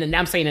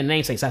 I'm saying in the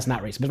namesake, that's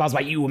not racist. But if I was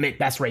like, you Mick,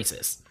 that's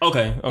racist.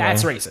 Okay.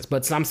 That's racist.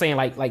 But I'm saying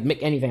like Mick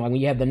anything, like when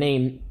you have the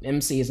name,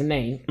 MC is a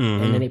name,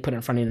 and then they put it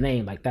in front of the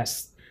name, like I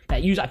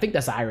think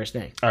that's the Irish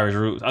thing. Irish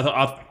roots. I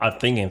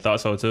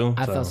thought so too.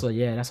 I thought so,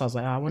 yeah. That's why I was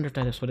like, I wonder if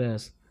that is what it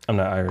is. I'm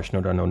not Irish.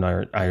 No, there are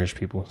no Irish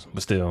people,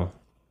 but still.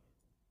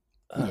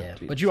 Yeah,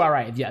 but you are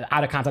right. Yeah,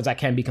 out of context, that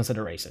can be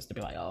considered racist to be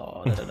like,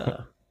 oh, da da da.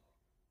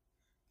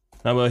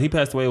 Now, but he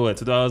passed away,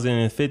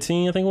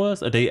 2015, I think it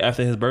was? A day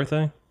after his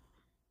birthday?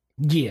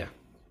 Yeah.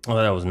 Oh,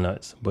 that was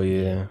nuts. But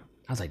yeah.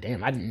 I was like,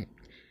 damn, I didn't.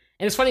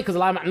 And it's funny because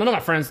none of my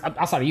friends,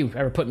 outside of you,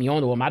 ever put me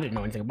on to them. I didn't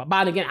know anything about.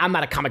 But again, I'm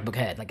not a comic book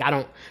head. Like, I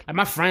don't, like,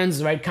 my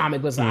friends read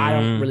comic books, and I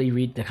don't really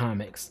read the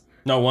comics.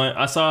 No,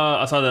 I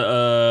saw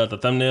the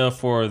thumbnail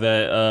for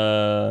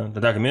that, the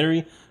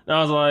documentary, and I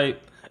was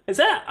like, is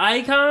that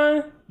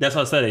Icon? That's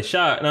what I said they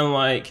shot, and I'm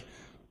like,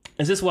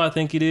 is this what I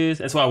think it is?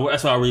 That's why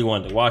I really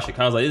wanted to watch it.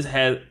 Cause I was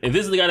like, if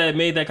this is the guy that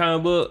made that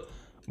comic book,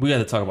 we got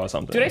to talk about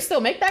something. Do they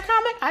still make that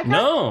comic? Icon?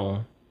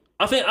 No,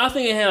 I think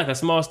it had like a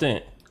small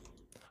stint.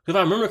 If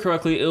I remember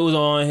correctly, it was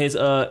on his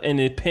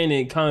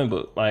independent comic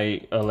book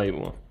like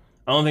label.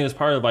 I don't think it's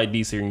part of like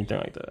DC or anything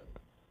like that.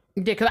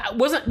 Yeah, because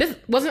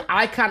wasn't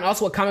Icon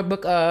also a comic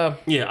book?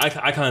 Yeah,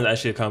 Icon is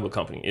actually a comic book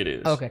company. It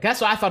is. Okay, that's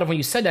what I thought of when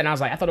you said that. And I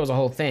was like, I thought it was a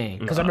whole thing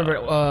because I remember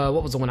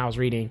what was the one I was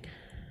reading.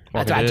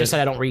 I just said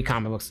I don't read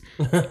comic books.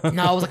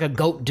 No, it was like a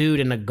goat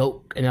dude and a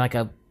goat and like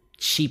a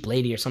sheep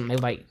lady or something. They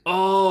were like,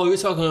 oh, you're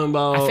talking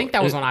about? I think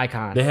that was on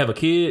Icon. They have a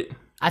kid.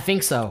 I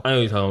think so. I know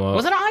what you're talking about.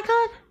 Was it on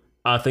Icon?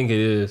 I think it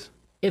is.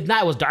 If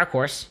not, it was Dark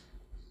Horse.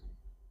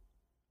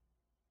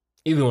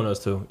 Either one of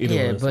those two. I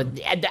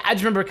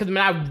just remember because when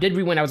I did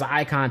read when I was an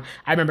Icon,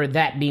 I remember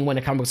that being one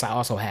of the comic books I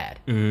also had.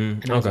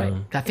 And I was like,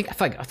 I feel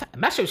like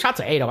I'm actually shout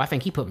to Ado. I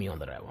think he put me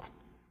onto that one.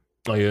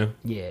 Oh yeah.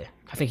 Yeah,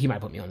 I think he might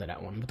put me onto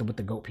that one with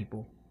the goat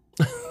people.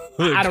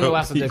 I don't know how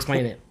else to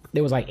explain it.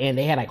 It was like, and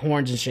they had like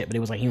horns and shit, but it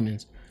was like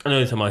humans. I know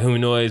you're talking about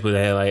humanoids, but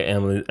they had like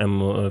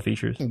animal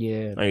features.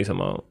 Yeah. I know you're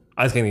talking about.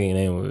 I just can't think of the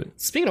name of it.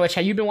 Speaking of which,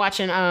 have you been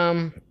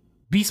watching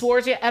Beast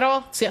Wars yet at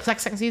all?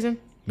 Second season?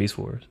 Beast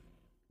Wars.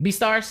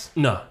 Beastars?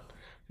 No.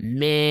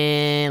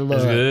 Man,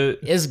 look.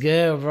 It's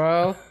good,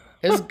 bro.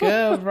 It's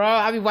good, bro.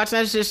 I be watching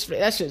that shit.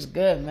 That shit's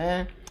good,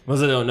 man.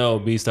 Most of them don't know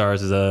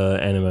Beastars is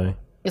anime.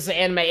 It's an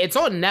anime. It's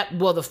on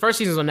Well, the first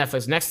season's on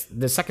Netflix.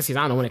 The second season,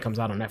 I don't know when it comes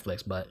out on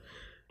Netflix, but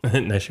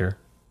not sure.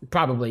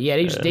 Probably, yeah.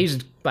 They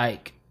just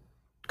like,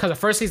 because the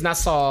first season I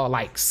saw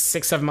like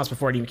 6-7 months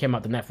before it even came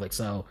out to Netflix.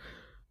 So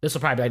this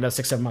will probably be like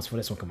another 6-7 months before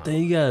this one come out.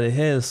 Then you got a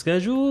head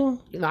schedule.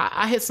 You know,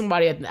 I hit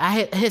somebody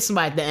at hit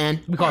somebody at the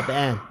end. We call it the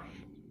end.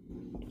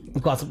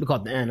 We call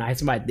it the end. I hit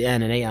somebody at the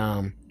end, and they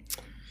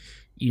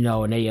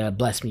and they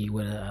blessed me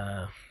with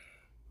a.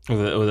 With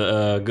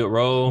a good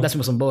role. That's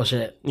with some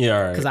bullshit. Yeah,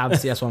 all right. Because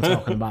obviously that's what I'm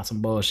talking about, some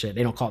bullshit.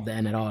 They don't call it the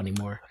end at all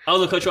anymore. I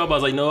was gonna cut you off. I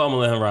was like, no, I'm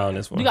gonna let him ride on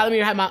this one. You gotta let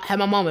me have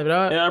my moment,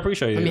 bro. Yeah, I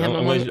appreciate it.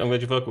 I'm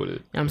glad you fuck with it. You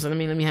know what I'm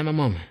saying? Let me have my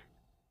moment.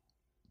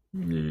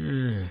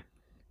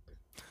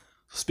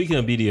 Speaking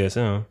of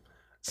BDSM,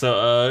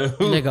 so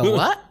nigga,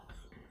 what?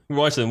 We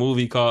watched a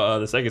movie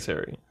called The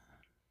Secretary,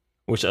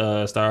 which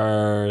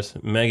stars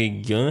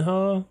Maggie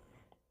Gyllenhaal,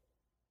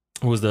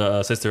 who was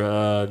the sister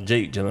of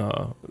Jake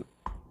Gyllenhaal.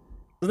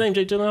 His name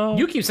Jake Gyllenhaal?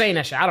 You keep saying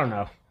that shit. I don't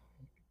know.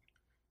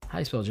 How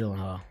you spell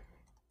Gyllenhaal?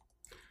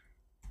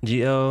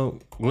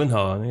 GL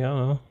Gyllenhaal. I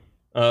don't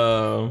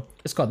know.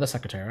 It's called The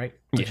Secretary, right?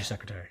 Yeah.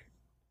 Secretary.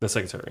 The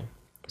Secretary.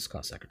 It's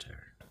called Secretary.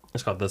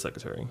 It's called The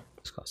Secretary.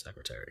 It's called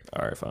Secretary.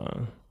 All right,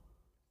 fine.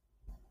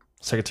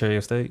 Secretary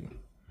of State.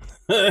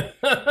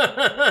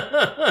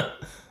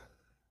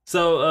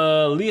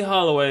 So, Lee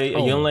Holloway, a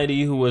young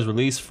lady who was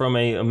released from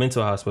a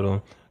mental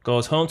hospital,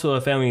 goes home to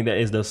a family that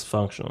is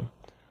dysfunctional.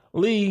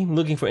 Lee,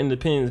 looking for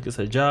independence, gets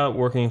a job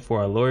working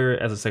for a lawyer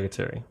as a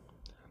secretary.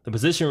 The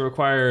position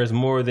requires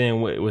more than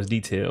what was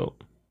detailed,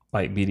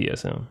 like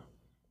BDSM.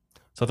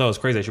 So I thought it was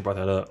crazy that you brought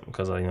that up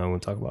because I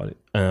want to talk about it.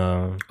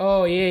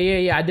 Oh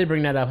yeah. I did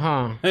bring that up,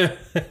 huh?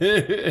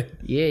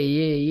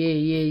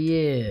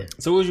 Yeah.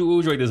 So what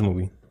would you rate this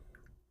movie?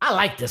 I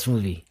like this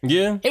movie.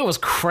 Yeah, it was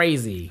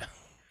crazy.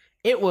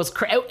 It was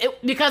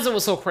because it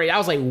was so crazy. I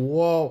was like,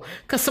 whoa.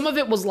 Because some of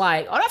it was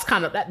like, oh, that's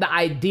kind of, the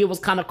idea was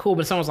kind of cool.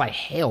 But someone was like,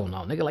 hell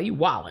no, nigga, like, you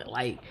wildin'.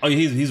 Like, oh,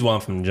 he's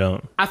wild from the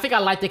jump. I think I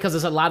liked it because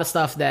there's a lot of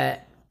stuff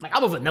that, like,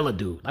 I'm a vanilla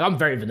dude. Like, I'm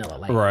very vanilla.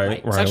 Like,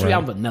 right. Sexually,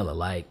 I'm vanilla.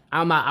 Like,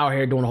 I'm not out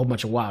here doing a whole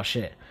bunch of wild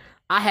shit.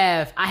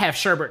 have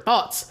sherbet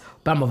thoughts,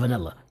 but I'm a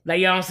vanilla. Like,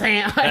 you know what I'm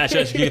saying?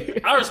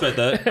 I respect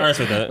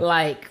that.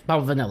 Like, I'm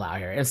a vanilla out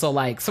here. And so,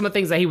 like, some of the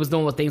things that he was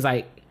doing was things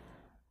like,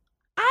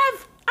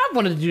 I've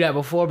wanted to do that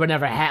before, but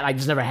never had, like,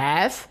 just never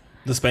have.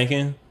 The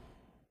spanking?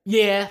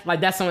 Yeah,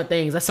 like, that's some of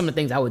the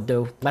things I would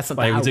do. That's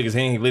something like, he took his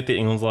hand, he licked it,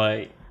 and was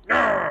like,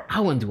 I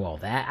wouldn't do all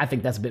that. I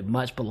think that's a bit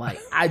much, but, like,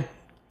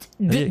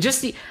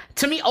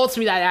 to me,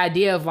 ultimately, that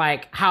idea of,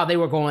 like, how they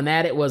were going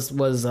at it was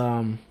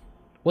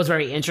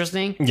very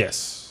interesting.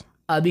 Yes.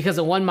 Because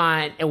in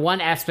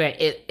one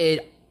aspect,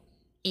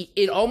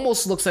 it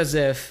almost looks as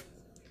if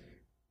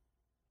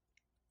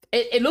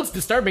it looks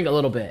disturbing a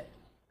little bit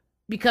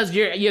because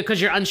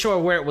you're unsure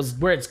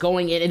where it's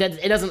going, and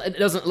it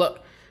doesn't look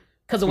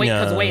because the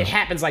way it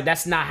happens, like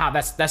that's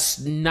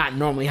not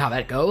normally how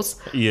that goes.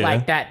 Yeah,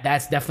 like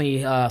that's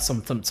definitely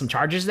some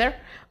charges there,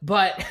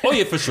 but oh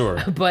yeah, for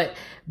sure. but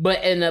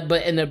in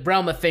the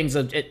realm of things,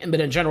 but in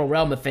the general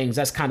realm of things,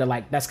 that's kind of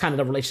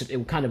the relationship. It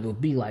would kind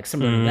of be like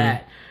similar to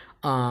that.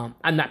 But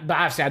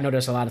obviously I know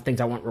there's a lot of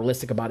things I weren't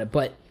realistic about it,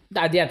 but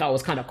the idea I thought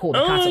was kind of cool. The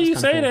concept you was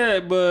say cool.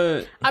 that,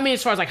 but I mean,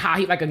 as far as like how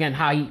he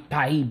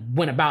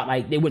went about,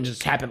 like it wouldn't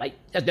just happen. Like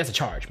that's a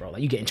charge, bro.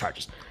 Like you getting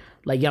charges.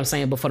 Like, you know what I'm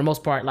saying? But for the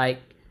most part, like,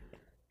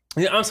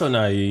 yeah, I'm so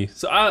naive.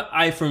 So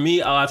I for me,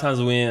 a lot of times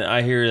when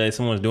I hear that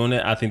someone's doing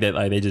it, I think that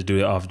like they just do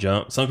it off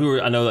jump. Some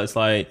people I know that's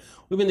like,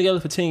 we've been together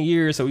for 10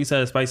 years, so we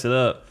decided to spice it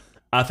up.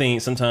 I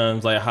think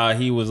sometimes like how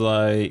he was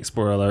like,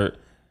 spoiler alert,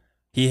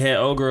 he had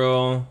old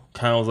girl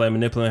kind of was like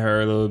manipulating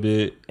her a little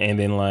bit, and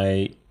then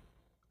like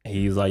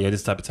he's like, yo,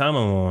 this type of time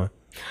I'm on.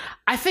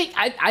 I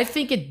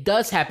think it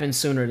does happen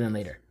sooner than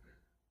later.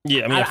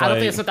 Yeah, I mean, I don't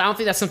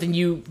think that's something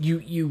you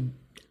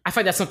I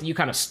feel like that's something you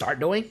kind of start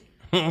doing.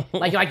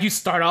 like you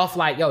start off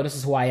like, yo, this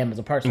is who I am as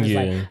a person. It's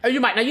like, or you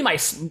might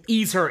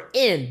ease her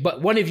in,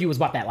 but one of you was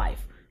about that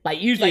life.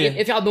 Like usually,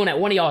 if y'all doing that,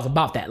 one of y'all is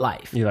about that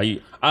life. Yeah, like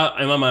in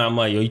my mind, I'm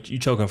like, yo, you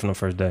choking from the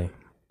first day.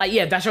 Like,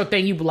 yeah, that's your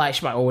thing. You be like,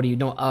 she's like, oh, what are you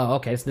doing? Oh,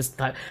 okay, it's this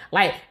type.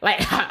 Like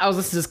I was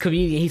listening to this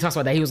comedian. He talks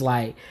about that. He was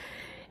like,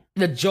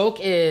 the joke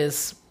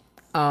is,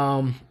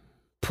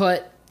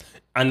 put.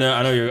 I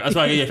know. That's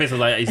why I get your face was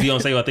like, is he gonna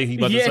say what I think he's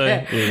about to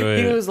say? Yeah, go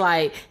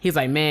ahead. He's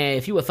like, man,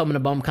 if you a thumb in the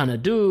bum kind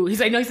of dude,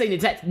 he's like, no, he's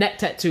saying neck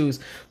tattoos.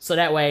 So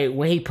that way,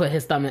 when he put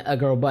his thumb in a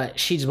girl butt,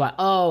 she just like,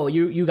 oh,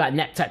 you got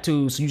neck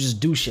tattoos, so you just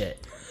do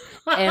shit.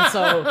 And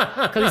so,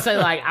 because he said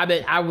like,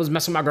 I was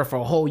messing with my girl for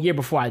a whole year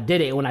before I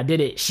did it. And when I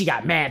did it, she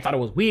got mad, thought it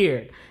was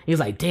weird. He's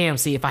like, damn,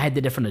 see, if I had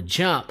did it from the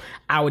jump,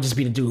 I would just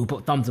be the dude who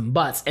put thumbs in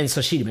butts, and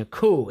so she'd have been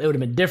cool. It would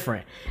have been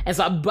different. And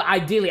so, but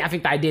ideally, I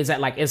think the idea is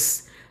that like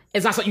it's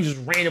not something you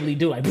just randomly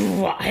do, like,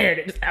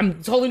 I'm a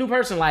totally new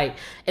person. Like,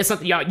 it's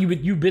something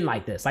you've been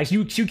like this. Like,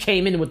 you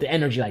came in with the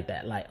energy like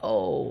that. Like,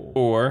 oh.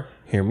 Or,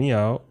 hear me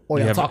out. Or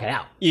y'all talk it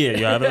out. Yeah,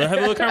 you have a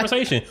little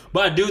conversation.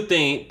 But I do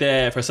think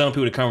that for some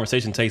people, the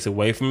conversation takes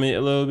away from it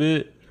a little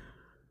bit.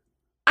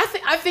 I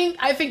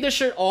think there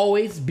should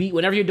always be,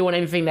 whenever you're doing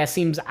anything that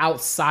seems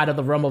outside of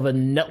the realm of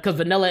vanilla, because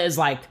vanilla is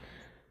like,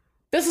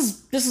 this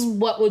is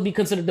what would be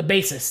considered the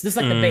basis. This is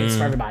like the base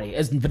for everybody,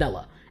 is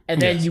vanilla. And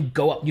then you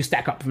go up, you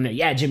stack up from there.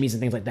 You add Jimmy's and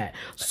things like that.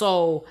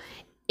 So,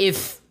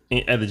 if...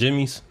 At the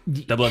Jimmy's?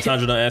 Double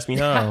entendre, don't ask me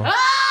how.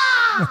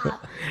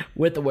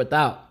 With or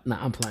without.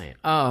 Nah, I'm playing.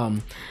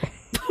 Ask somebody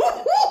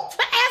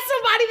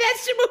that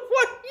shit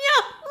before.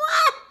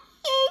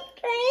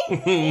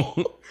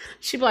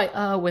 She'd be like,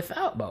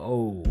 without, but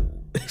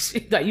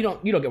she's like, you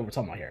don't get what we're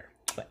talking about here.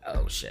 Like,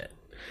 oh, shit.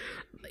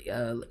 Like,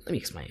 let me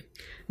explain.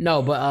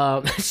 No,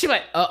 but she'd be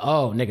like,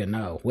 nigga,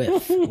 no.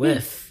 With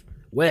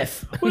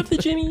the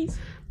Jimmy's.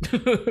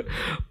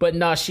 But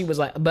no, she was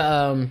like,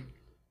 but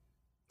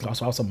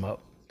also about.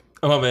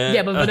 Oh my bad.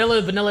 Yeah, but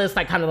vanilla is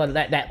like kind of like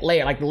that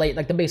layer,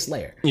 like the base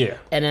layer. Yeah.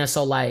 And then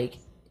so like,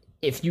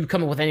 if you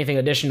come up with anything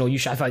additional, I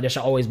feel like there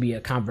should always be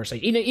a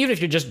conversation. Even if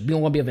you're just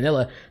going to be a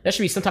vanilla, there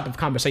should be some type of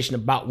conversation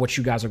about what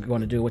you guys are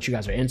going to do, what you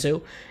guys are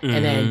into,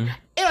 and then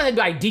it don't have to be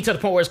like detailed to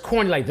the point where it's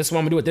corny, like this is what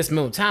I'm gonna do at this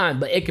moment in time.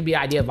 But it could be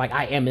the idea of like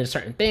I am in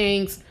certain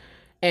things,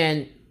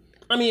 and.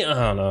 I mean, I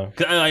don't know.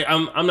 Cause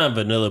I'm not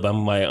vanilla, but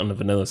I'm like on the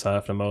vanilla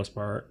side for the most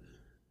part.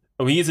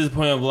 But when you get to the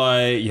point of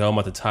like, yo, I'm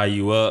about to tie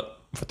you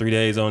up for 3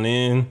 days on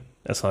end,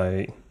 that's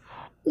like...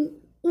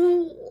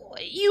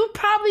 You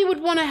probably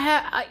would want to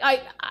have...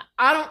 I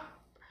don't...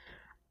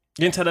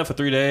 Getting tied up for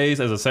 3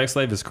 days as a sex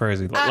slave is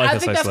crazy. I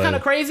think that's kind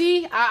of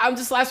crazy. I'm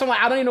just last one.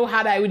 I don't even know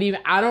how that would even...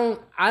 I don't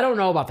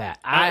know about that.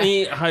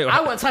 I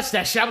wouldn't touch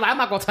that shit. I'm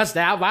not going to touch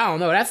that. I don't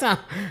know. That's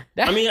not...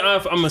 I mean,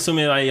 I'm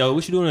assuming like, yo,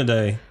 what you doing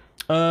today?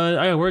 I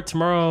gotta work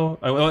tomorrow.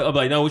 I'll be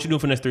like, no, what you doing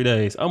for the next 3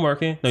 days? I'm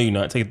working. No, you're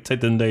not. Take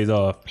them days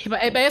off.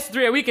 But it's a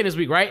 3-day weekend this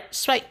week, right?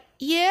 She's like,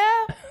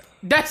 yeah.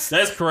 That's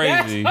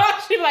crazy.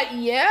 She's like,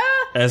 yeah.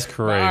 That's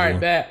crazy. All right,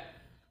 bet.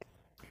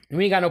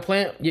 We ain't got no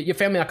plan. Your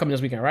family not coming this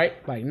weekend, right?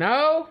 Like,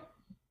 no.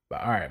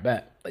 But all right,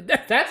 bet. Like,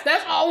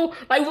 that's all.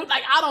 Like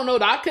I don't know.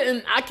 Though. I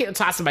couldn't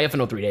tie somebody up for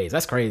no 3 days.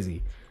 That's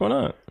crazy. Why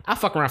not? I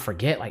fuck around,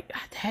 forget. Like I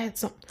had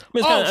some. I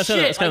mean,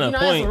 it's kind of the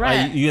point.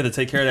 Like, you have to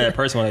take care of that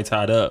person when they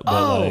tied up.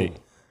 But like.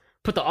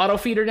 Put the auto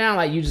feeder down,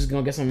 like you just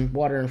gonna get some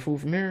water and food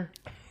from here.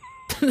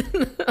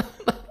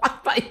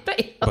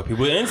 But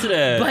people into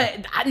that.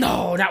 But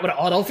no, not with an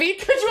auto feed.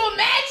 Could you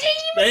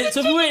imagine?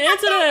 So people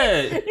into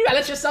that. You gotta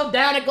let yourself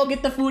down and go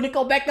get the food and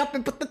go back up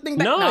and put the thing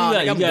back.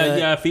 No, you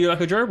gotta feel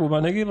like a gerbil, my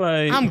nigga.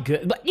 Like, I'm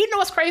good. But you know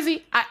what's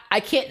crazy? I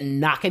can't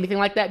knock anything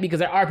like that because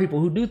there are people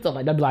who do stuff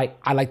like that. They'll be like,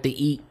 I like to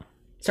eat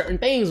certain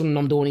things when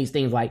I'm doing these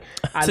things. Like,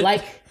 I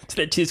like... So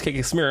that cheesecake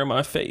is smearing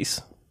my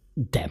face.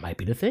 That might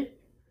be the thing.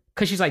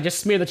 Because she's like, just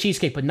smear the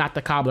cheesecake, but not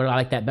the cobbler. I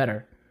like that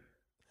better.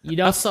 You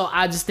know? So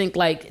I just think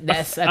like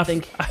that's... I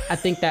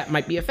think that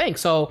might be a thing.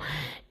 So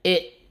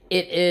it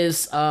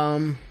is...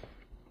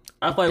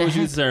 I feel like once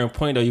you get to a certain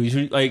point though,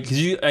 you like, cause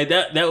you like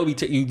that would be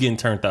you getting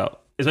turned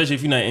out, especially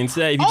if you're not into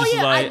that. If you just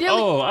like,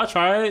 ideally, I'll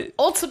try it.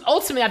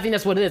 Ultimately, I think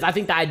that's what it is. I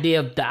think the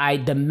idea of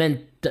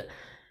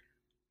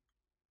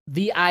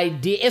the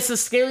idea, it's a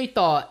scary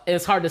thought.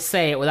 It's hard to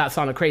say it without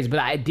sounding crazy, but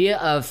the idea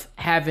of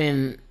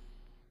having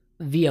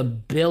the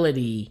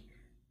ability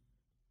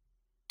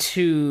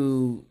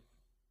to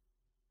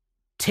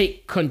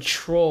take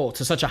control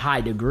to such a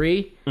high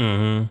degree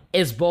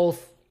is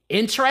both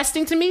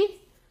interesting to me.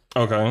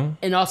 Okay.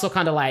 And also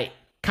kind of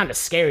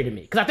scary to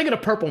me. Because I think of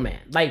the Purple Man.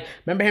 Like,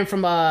 remember him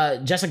from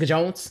Jessica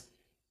Jones?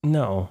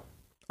 No.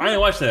 I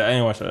didn't watch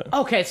that.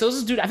 Okay, so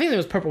this dude, I think it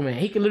was Purple Man.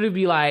 He could literally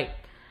be like,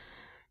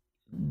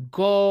 he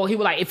would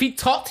like, if he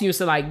talked to you,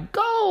 say like,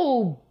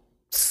 go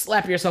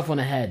slap yourself on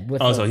the head.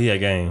 So he had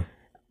game.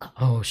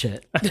 Oh,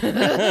 shit. But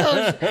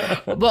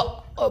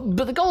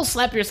go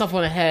slap yourself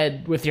on the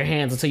head with your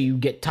hands until you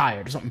get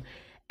tired or something.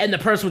 And the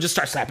person would just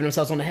start slapping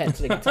themselves on the head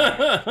until they get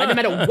tired. Like, no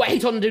matter what he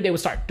told them to do, they would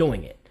start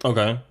doing it.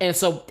 Okay. And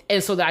so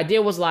the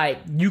idea was like,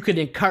 you could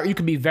be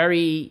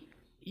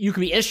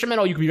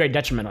instrumental, you could be very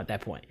detrimental at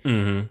that point.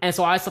 Mm-hmm. And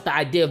so I thought the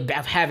idea of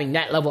having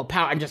that level of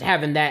power and just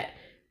having that,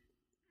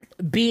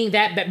 being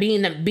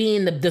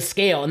the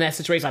scale in that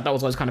situation, I thought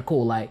was always kind of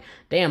cool. Like,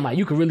 damn, like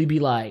you could really be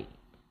like,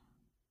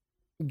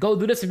 go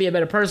do this to be a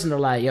better person, or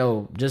like,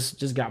 yo,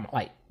 just got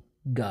like,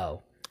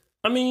 go.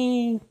 I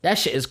mean, that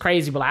shit is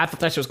crazy, but like, I thought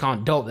that shit was kind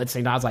of dope. At the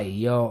same time, I was like,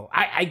 yo,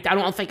 I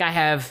don't think I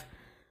have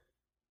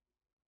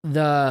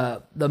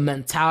the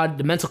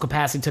mental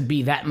capacity to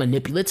be that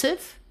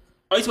manipulative.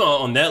 Oh, you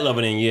talking on that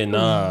level? Then yeah,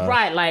 nah.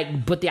 Right,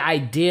 like, but the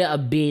idea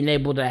of being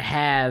able to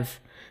have,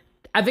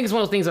 I think it's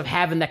one of those things of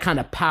having that kind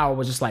of power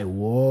was just like,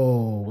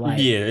 whoa, like,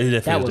 yeah, it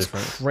definitely that was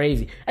different.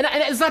 Crazy. And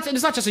it's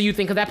not just a you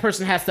thing, because that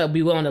person has to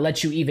be willing to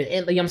let you even in.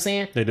 You know what I'm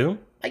saying? They do.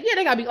 Like, yeah,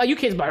 they gotta be like, you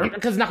can't,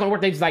 because it's not gonna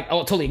work. They just like,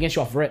 oh, totally against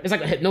you off rip. It's like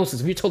a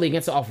hypnosis. If you're totally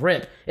against it off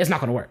rip, it's not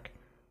gonna work.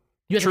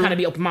 You have to kind of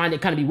be open minded,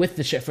 kind of be with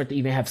the shit for it to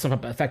even have some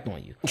type of effect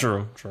on you.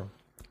 True.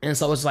 And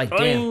so it's like,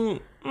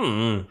 damn.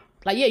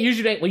 Like, yeah,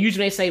 usually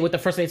they say, what the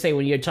first thing they say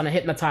when you're trying to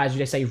hypnotize you,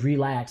 they say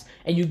relax,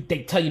 and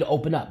they tell you to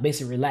open up,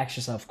 basically relax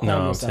yourself,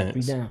 calm yourself,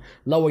 be down,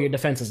 lower your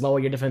defenses,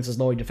 what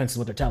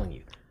they're telling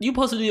you. You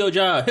supposed to do your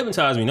job,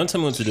 hypnotize me, don't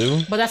tell me what to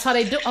do. But that's how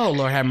they do. Oh,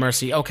 Lord have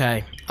mercy.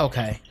 Okay.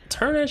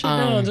 Turn that shit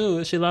down, dude.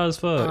 That shit loud as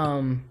fuck.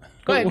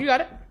 Go ahead, you got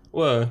it.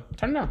 What?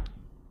 Turn it down.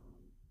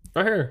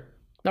 Right here.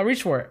 No,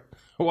 reach for it.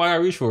 Why I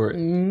reach for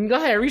it? Go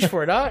ahead, reach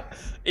for it, dog.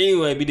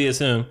 Anyway,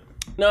 BDSM.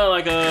 No,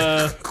 like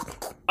I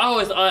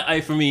always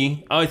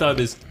thought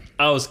this.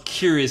 I was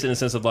curious in the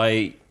sense of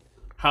like,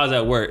 how does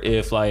that work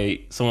if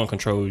like someone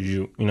controls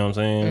you? You know what I'm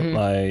saying? Mm-hmm.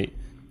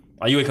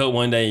 Like you wake up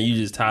one day and you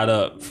just tied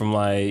up from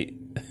like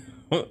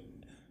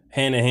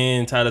hand to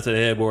hand, tied up to the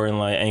headboard and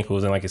like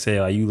ankles, and like I said,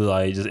 like you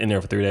like just in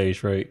there for 3 days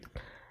straight.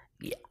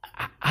 Yeah,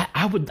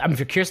 I would. I'm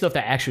curious to know if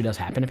that actually does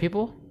happen to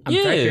people. I'm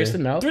very curious to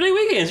know. 3-day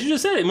weekends. You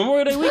just said it.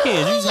 Memorial Day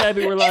weekends. You just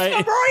happy we're like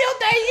it's Memorial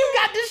Day. You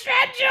got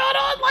distracted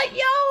on like,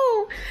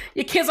 yo,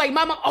 your kid's like,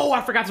 mama. Oh,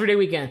 I forgot 3-day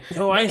weekend.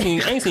 Oh, I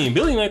ain't seen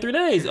Billy in like 3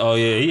 days. Oh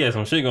yeah, he had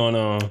some shit going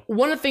on.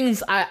 One of the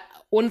things,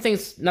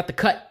 not to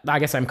cut. I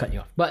guess I'm cutting you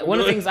off. But one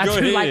of the things I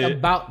do like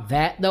about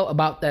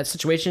that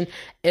situation,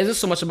 isn't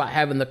so much about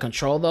having the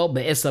control though,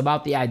 but it's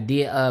about the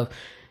idea of,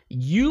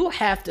 you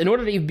have to, in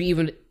order to be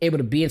even able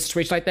to be in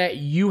situations like that,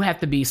 you have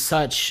to be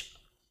such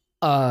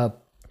a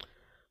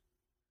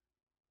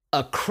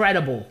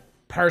credible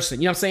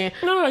person. You know what I'm saying?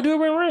 No, I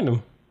do it at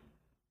random.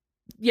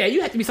 Yeah,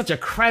 you have to be such a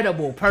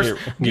credible person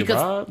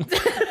because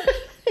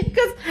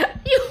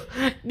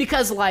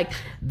like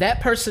that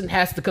person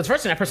has to. Because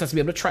first thing, that person has to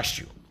be able to trust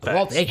you.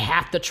 Well, they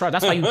have to trust.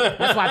 That's why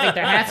I think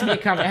there has to be a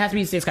conversation. It has to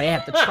be things because they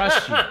have to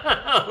trust you.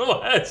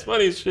 That's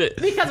funny as shit.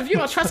 Because if you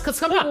don't trust, because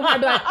some people might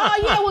be like, oh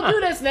yeah, we'll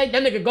do this, and that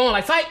nigga going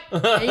like, psych,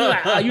 and you're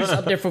like, oh, you just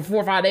up there for 4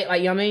 or 5 days, like,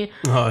 you know what I mean?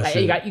 Oh, like,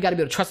 shit. you got to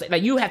be able to trust it.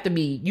 Like, you have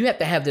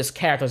to have this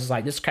character that's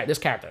like, this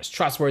character is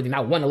trustworthy, and I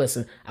want to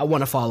listen, I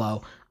want to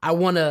follow, I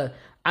want to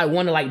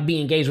like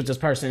be engaged with this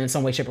person in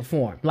some way, shape, or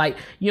form. Like,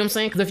 you know what I'm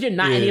saying? Because if you're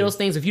not any of those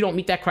things, if you don't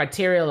meet that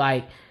criteria,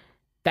 like,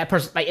 that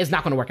person, like, it's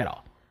not going to work at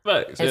all.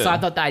 Right, and so I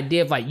thought the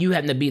idea of like, you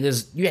have to be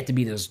this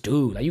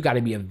dude. Like, you got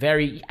to be I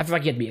feel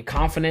like you have to be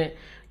confident.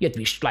 You have to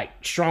be like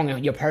strong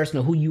in your person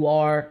of who you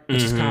are,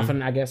 which is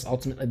confident, I guess,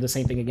 ultimately the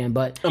same thing again.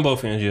 But on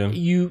both ends, yeah.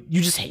 You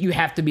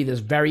have to be this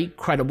very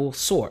credible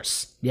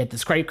source. You have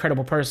this very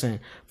credible person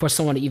for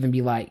someone to even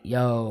be like,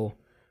 yo,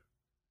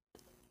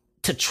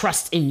 to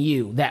trust in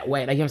you that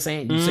way. Like, you know what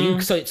I'm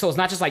saying? So it's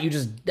not just like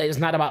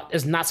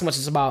it's not so much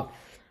it's about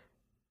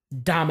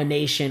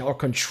domination or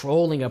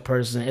controlling a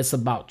person. It's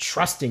about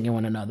trusting in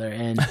one another.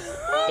 And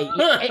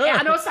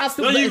I know it sounds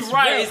stupid. No, you're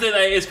right.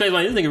 It's crazy.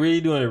 Like, this nigga really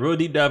doing a real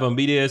deep dive on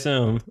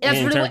BDSM.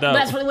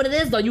 That's really what it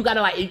is, though. You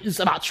gotta it's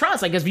about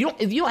trust. Like, if you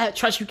don't have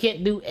trust, you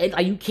can't do it.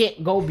 Like, you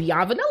can't go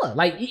beyond vanilla.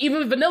 Like,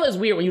 even vanilla is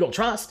weird when you don't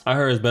trust. I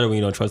heard it's better when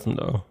you don't trust them,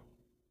 though.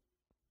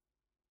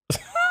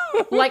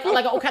 like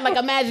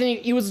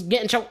imagine you was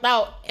getting choked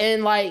out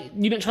and like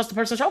you didn't trust the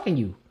person choking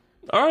you.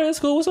 All right, that's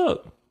cool. What's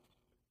up?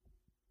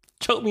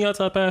 Choke me out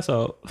till I pass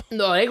out.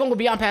 No, they gonna go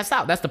beyond passed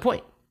out. That's the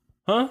point.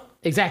 Huh?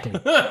 Exactly.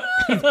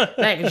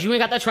 Like, cause you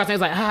ain't got that trust. And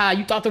it's like,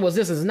 you thought there was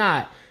this, it's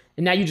not,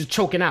 and now you just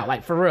choking out,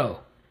 like, for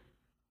real.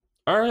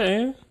 All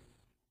right,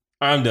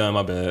 I'm done.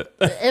 My bad.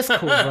 It's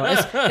cool, bro.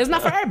 It's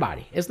not for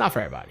everybody. It's not for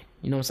everybody.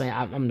 You know what I'm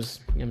saying? I'm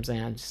just, you know what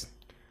I'm saying?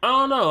 I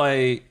don't know.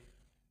 Like,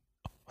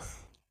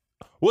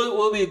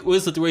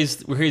 what's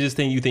the craziest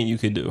thing you think you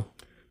could do?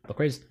 What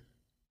crazy?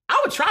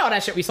 I would try all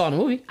that shit we saw in the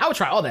movie. I would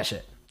try all that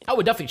shit. I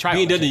would definitely try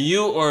being done to shit.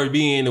 you or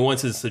being the one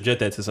to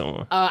subject that to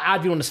someone.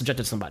 I'd be one to subject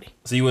it to somebody.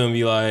 So you wouldn't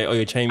be like, oh,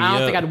 you're chain me up. I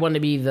don't think I'd want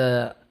to be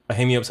the.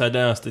 Hang me upside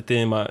down, stick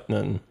in my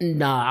nothing.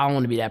 Nah, I don't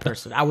want to be that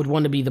person. I would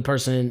want to be the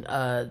person.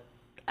 See,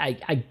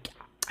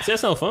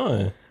 that's no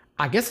fun.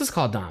 I guess it's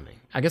called doming.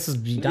 I guess it's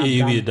you'd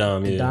be the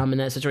dom, yeah. The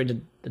dominant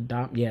situation. The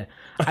dom, yeah.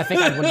 I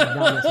think I'd want to be the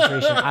dominant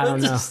situation. I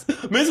don't know.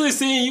 Mentally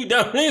seeing you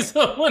dominate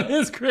someone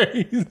is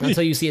crazy.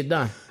 Until you see it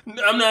done.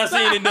 I'm not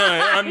seeing it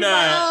done. I'm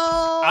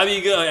not. I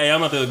mean, hey,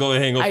 I'm about to go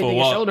ahead and go for a walk.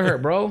 Your shoulder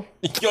hurt, bro.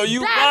 Yo,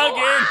 you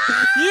bugging.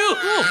 You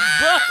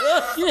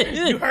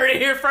bugging. You heard it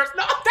here first.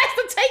 No, that's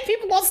the take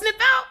people gonna snip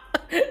out.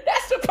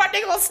 That's the part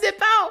they gonna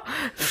snip out.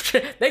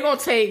 They gonna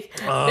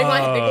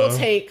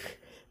take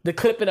the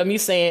clip of me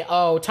saying,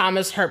 "Oh,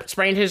 Thomas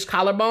sprained his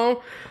collarbone,"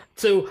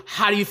 to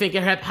 "How do you think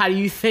it hurt? How do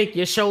you think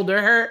your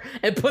shoulder hurt?"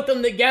 and put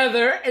them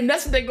together, and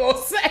that's what they gonna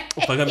say.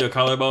 Fuck up your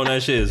collarbone.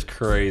 That shit is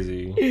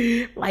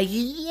crazy. Like,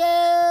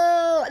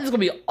 yo, it's gonna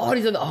be all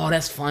these other. Oh,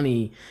 that's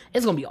funny.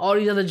 It's gonna be all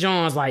these other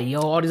Johns. Like,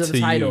 yo, all these other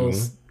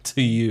titles.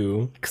 To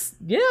you.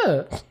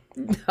 Yeah,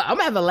 I'm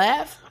gonna have a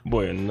laugh.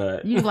 Boy, a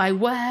nut. You like,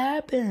 what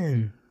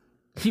happened?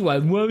 You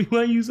like,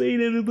 why you say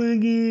that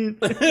again?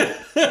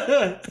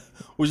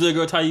 Would you let a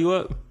girl tie you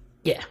up?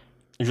 Yeah.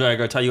 Would you let a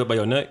girl tie you up by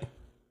your neck?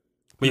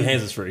 But your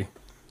hands is free.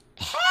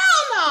 Hell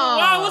no!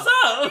 Wow, what's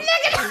up?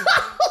 Nigga,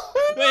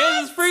 no! Your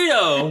hands is free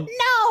though.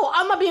 No,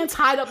 I'm not being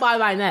tied up by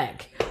my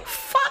neck.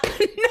 Fuck no!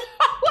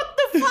 What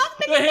the fuck,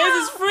 nigga? Your hands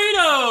is free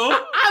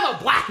though. I'm a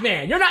black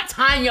man. You're not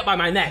tying me up by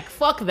my neck.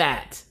 Fuck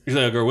that. You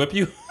let a girl whip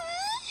you?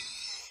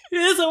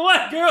 It's a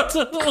white girl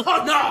too.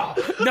 Oh,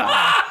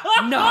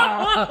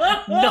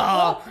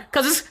 no.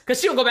 Cause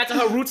she gonna go back to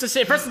her roots and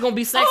shit. First it's gonna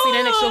be sexy,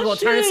 then next she'll go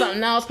turn to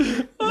something else.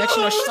 Next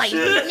she'll she's like,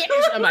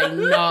 I'm like,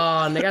 no,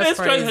 nigga, that's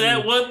crazy.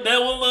 That one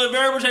little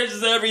variable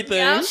changes everything.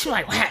 Yeah, she's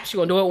like, what? She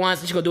gonna do it once,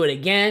 and she gonna do it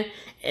again,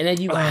 and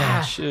then you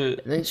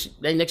shit. And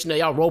then next you know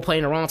y'all role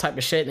playing the wrong type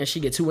of shit, and then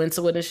she get too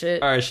into it and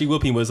shit. All right, she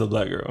whipping was a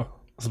black girl.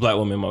 It's a black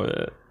woman, my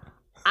bad.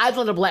 I'd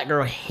let a black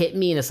girl hit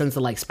me in a sense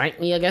of like spank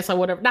me, I guess, or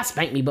whatever. Not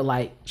spank me, but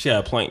like she had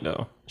a plank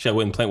though. She had a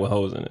wooden plank with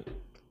holes in it.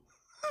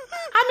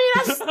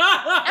 I mean,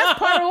 that's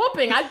part of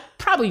whooping. I'd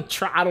probably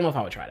try. I don't know if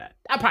I would try that.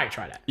 I'd probably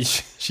try that.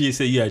 She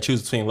said you had to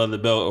choose between leather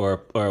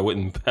belt or a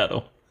wooden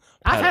paddle.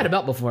 I've had a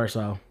belt before,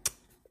 so.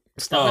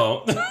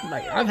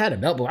 Like, I've had a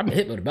belt before. I've been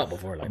hit with a belt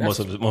before. Like, most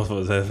of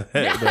us have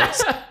had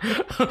belts.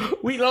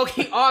 We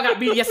low-key all got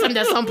BDSM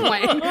at some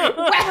point.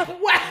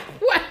 Whack.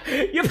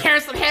 Your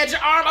parents had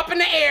your arm up in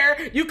the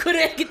air. You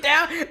couldn't get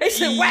down. They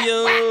said whack.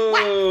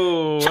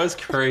 That's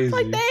crazy.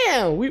 Like,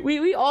 damn.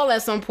 We all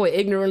at some point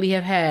ignorantly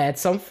have had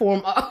some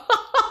form of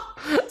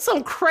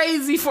some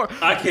crazy form.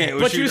 I can't.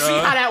 But you see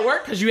how that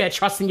worked? Because you had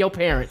trust in your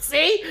parents.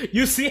 See?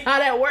 You see how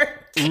that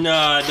worked?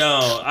 Nah,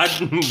 no.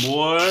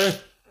 Boy.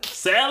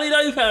 Sadly,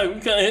 though, you kind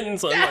of hitting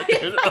something like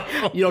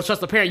that. You don't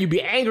trust the parent, you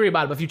be angry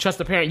about it. But if you trust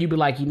the parent, you be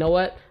like, you know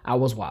what? I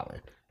was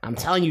wilding. I'm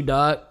telling you,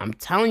 dog.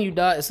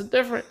 It's a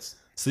difference.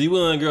 So you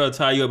want a girl to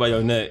tie you up by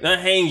your neck, not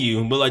hang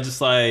you, but like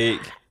just like.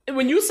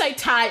 When you say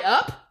tie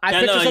up, I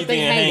picture something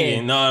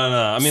hanging. No.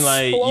 I mean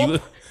like you.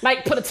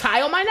 Like put a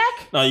tie on my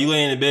neck? No, you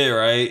lay in the bed,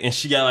 right? And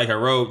she got like a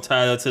rope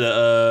tied up to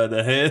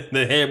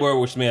the headboard,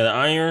 which is made of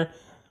iron,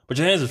 but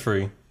your hands are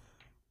free.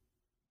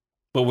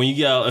 But when you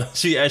get out,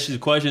 she asks you the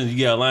questions, you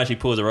get out of line, she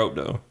pulls a rope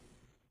though.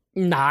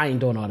 Nah, I ain't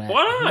doing all that.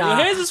 Why not?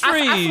 Your hands is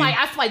free.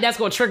 I feel like that's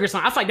gonna trigger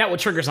something. I feel like that would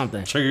trigger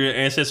something. Trigger your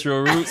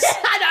ancestral roots?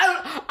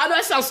 I know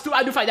that sounds stupid.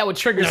 I do feel like that would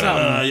trigger something.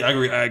 I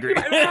agree.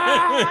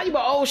 You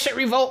go, oh shit,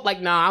 revolt.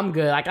 Like, nah, I'm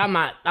good. Like, I'm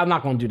not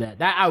gonna do that.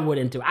 That I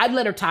wouldn't do. I'd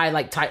let her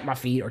tighten my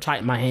feet or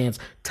tighten my hands,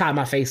 tie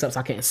my face up so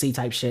I can't see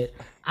type shit.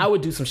 I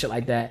would do some shit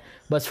like that.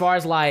 But as far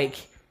as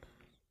like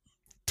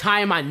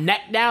tying my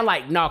neck down,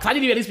 like, no, because I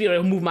need to at least be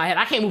able to move my head.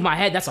 I can't move my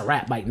head. That's a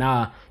wrap. Like,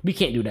 nah, we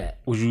can't do that.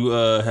 Would you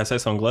have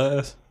sex on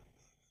glass?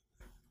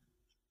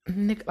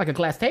 Like a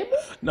glass table?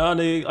 No,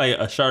 nigga, like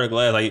a shard of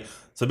glass. Like,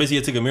 so basically,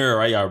 you take a mirror,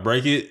 right? Y'all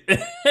break it.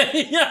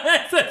 Yeah,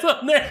 have sex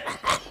on there.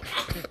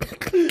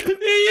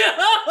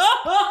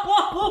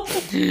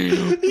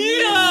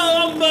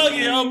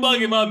 I'm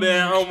bugging, my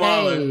bad. I'm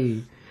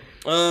wilding.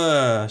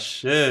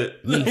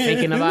 Shit. Me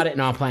thinking about it?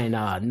 No, I'm playing.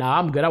 Nah,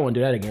 I'm good. I won't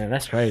do that again.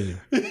 That's crazy.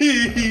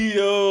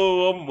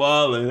 Yo, I'm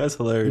wilding. That's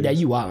hilarious. Yeah,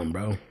 you wilding,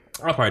 bro.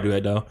 I'll probably do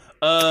that though.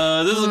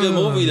 This is a good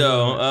movie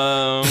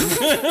though.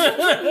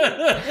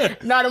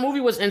 No, the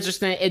movie was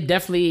interesting. It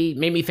definitely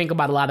made me think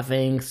about a lot of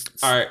things.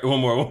 All right, one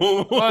more.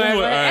 All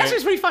Actually, right.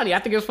 it's pretty funny. I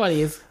think it was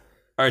funny. All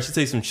right, she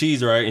takes some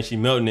cheese, right, and she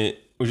melting it.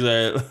 Would you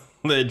let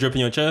it drip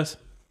in your chest?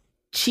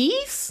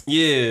 Cheese?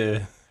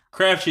 Yeah.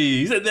 Kraft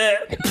cheese. You said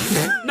that.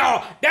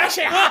 No, that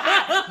shit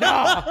hot.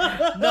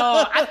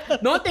 No.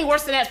 The only thing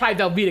worse than that is probably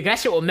Velveeta, because that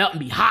shit will melt and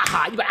be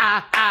hot. You go,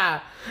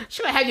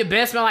 She would have your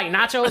bed smell like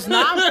nachos.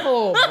 Nah, I'm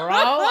cool, bro.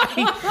 Like,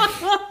 who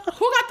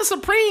got the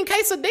supreme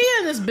quesadilla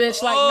in this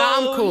bitch? Like, nah,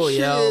 I'm cool, shit.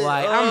 yo.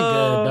 Like, I'm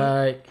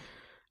good,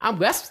 dog.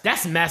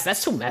 That's mess.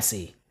 That's too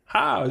messy.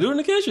 How? Do it in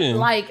the kitchen.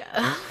 Like,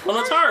 on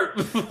a tarp.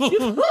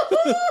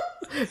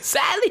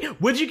 sadly,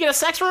 would you get a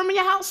sex room in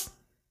your house?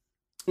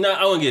 No,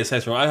 I wouldn't get a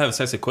sex room. I have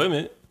sex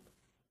equipment.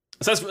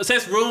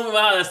 Sex room,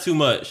 wow, that's too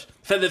much.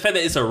 The fact that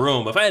it's a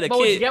room. If I had a kid,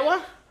 Would you get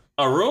one?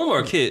 A room or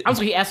a kit? I'm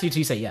supposed to ask you till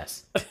you say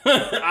yes.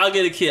 I'll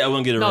get a kit. I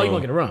wouldn't get a room. No, you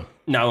won't get a room.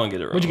 No, I won't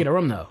get a room. Would you get a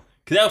room though?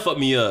 Cause that would fuck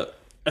me up.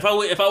 If I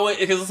went,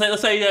 because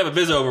let's say you have a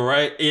visitor over,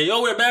 right? Yeah,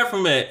 yo, where the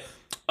bathroom at?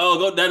 Oh,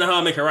 go down the hall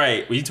and make it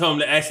right. When you told him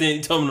the accident,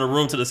 you told him the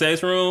room to the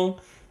sex room.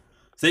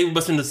 So they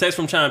busting the sex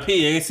room trying to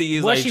pee. And you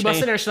see, Well, she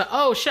busted there. She's like,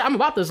 oh shit, I'm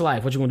about this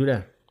life. What you gonna do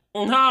then?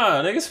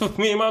 Nah, niggas for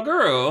me and my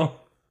girl.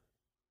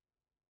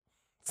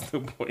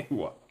 Boy,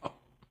 wow.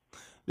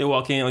 They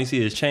walk in, all you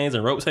see is chains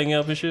and ropes hanging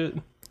up and shit.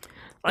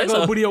 I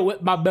go video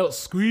with my belt,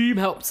 scream,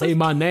 help, say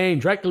my name.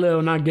 Dracula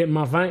will not get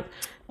my fight.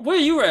 What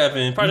are you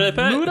rapping? Project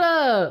Pat?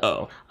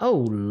 Luda. Oh,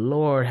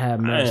 Lord have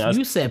mercy.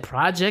 You said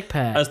Project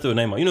Pat. That's the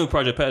name. You know who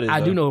Project Pat is?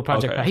 I do know who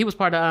Project Pat. He was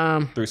part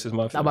of 3 6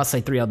 Mafia. I'm about to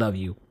say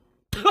 3LW.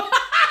 How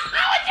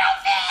would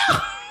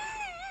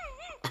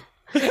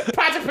you feel?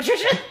 Project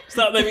Patricia.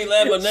 Stop making me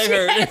laugh. My neck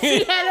hurt.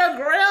 She had a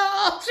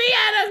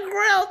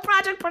grill.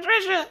 Project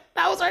Patricia.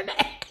 That was her name.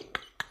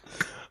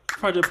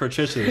 Project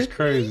Patricia is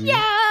crazy.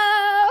 Yeah.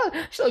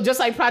 So just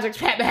like Project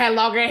Pat that had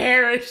longer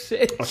hair and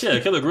shit. Oh, she had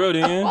a killer grill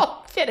then.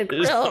 Oh, she had a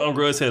grill. On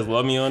grill says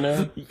 "Love Me" on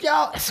there.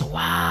 Yo, it's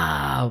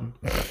wild.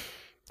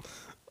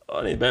 Oh,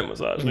 I need back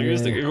massage. Nigga,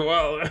 this nigga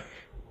wild.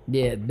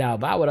 Yeah, no,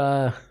 but I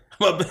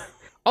would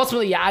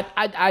ultimately, yeah,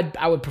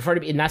 I would prefer to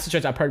be in that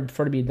situation. I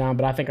prefer to be down,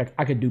 but I think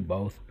I could do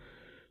both.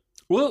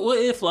 What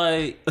if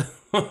like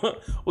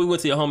we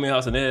went to your homie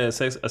house and they had a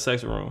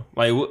sex room?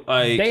 Like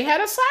they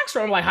had a sex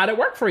room. Like, how'd it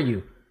work for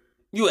you?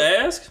 You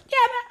asked? Yeah,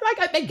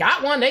 like they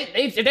got one.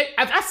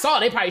 I saw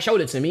it. They probably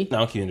showed it to me. No,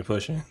 I'm keeping it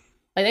pushing.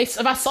 Like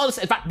if I saw this,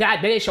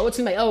 they showed it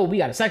to me, like, oh, we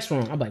got a sex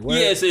room. I'm like, what?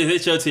 Yeah, so if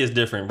it showed to you, it's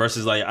different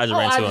versus like I just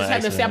ran to an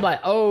accident. I'm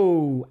like,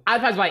 oh, I'd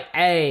probably be like,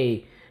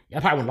 hey, I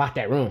probably wouldn't lock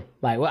that room.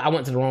 Like, well, I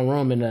went to the wrong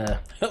room and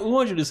who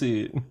wants you to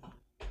see it?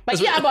 Like,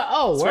 yeah, I'm like,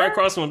 oh, it's right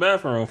across from the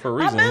bathroom for a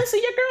reason. I didn't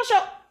see your girl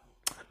show.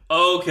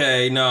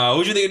 Okay, no.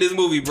 What'd you think of this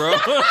movie, bro? You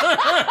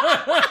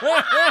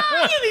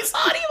be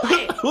salty,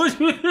 like. What'd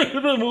you think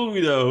of the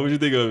movie, though? What'd you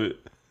think of it?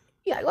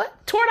 Yeah, like,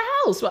 what? Tour the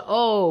house. Like,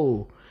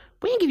 oh,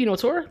 we didn't give you no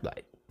tour.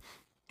 Like,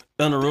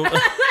 on the room.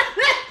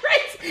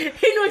 He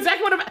knew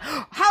exactly what.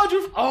 How'd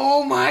you?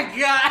 Oh my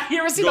god! You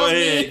ever see those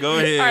memes? Go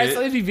ahead. All right, so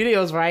there'd be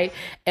videos, right?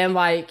 And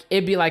like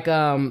it'd be like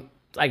a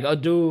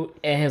dude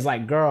and his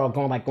like girl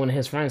going to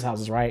his friends'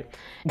 houses, right?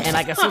 And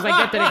like as soon as they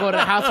get there, they go to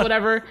the house,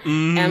 whatever.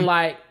 Mm-hmm. And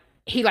like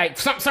he like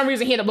some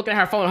reason he ended up looking at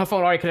her phone. Her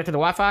phone already connected to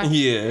Wi-Fi.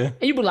 Yeah.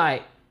 And you be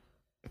like,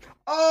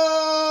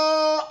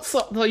 oh.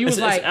 So you was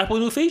like, it's Apple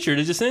new feature.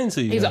 They just send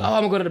to you. He's like, oh,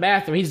 I'm gonna go to the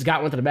bathroom. He just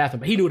got went to the bathroom,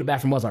 but he knew what the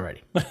bathroom was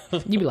already.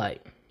 You be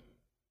like.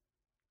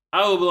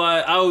 I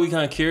would be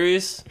kind of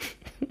curious,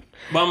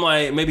 but I'm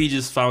like, maybe he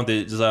just found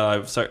it,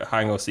 just start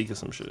hiding or seeking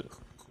some shit.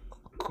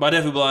 But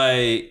I definitely be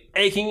like,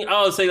 hey,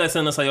 I would say like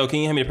something that's like, yo, can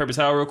you hand me the paper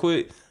towel real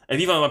quick? If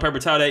you find my paper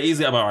towel that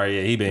easy, I'm like, all right,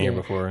 yeah, he been here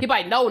before. He be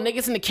like, no, nigga,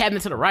 it's in the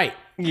cabinet to the right.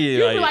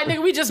 Yeah. You be like,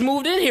 nigga, we just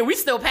moved in here. We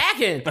still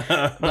packing.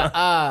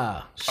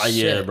 Like, shit.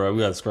 Yeah, bro, we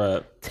got to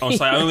scrap. On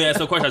site, I don't even ask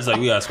no question. I just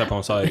like, we got to scrap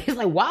on site. He's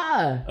like,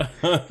 why?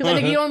 He's like,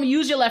 nigga, you don't even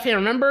use your left hand,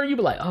 remember? You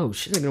be like, oh,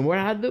 shit, nigga, what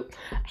I do?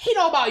 He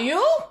know about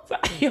you?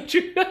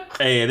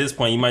 Hey, at this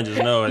point, you might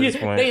just know at this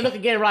point. They ain't look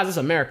again and realize it's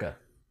America.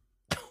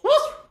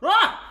 What's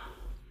wrong?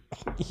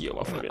 Yo,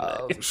 my fucking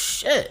neck.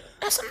 Shit.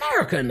 That's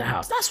America in the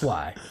house. That's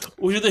why.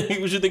 What you think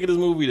of this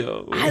movie,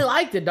 though? I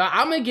liked it, dog.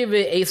 I'm going to give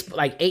it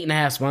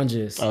 8.5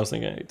 sponges. I was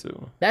thinking 8,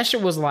 too. That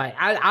shit was like,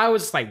 I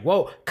was just like,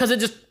 whoa.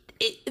 Because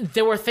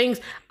there were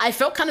things, I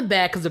felt kind of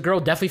bad because the girl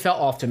definitely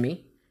felt off to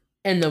me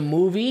in the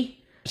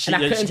movie. She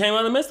came out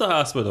of the mental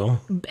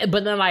hospital.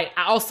 But then, like,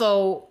 I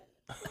also,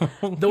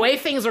 the way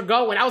things are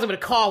going, I was able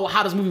to call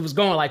how this movie was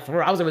going. Like, for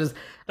real, I was able to.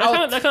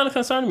 That kind of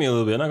concerned me a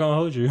little bit. I'm not going to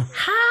hold you.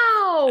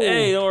 How?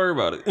 Hey, don't worry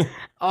about it.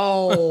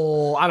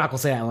 Oh, I'm not going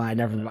to say that line.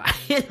 Never mind.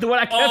 What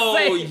I kept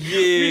saying. Yeah.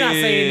 We're not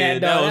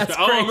saying that, though.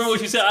 I don't remember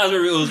what you said.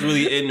 It was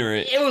really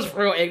ignorant. It was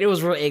real ignorant. It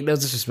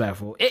was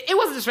disrespectful. It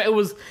wasn't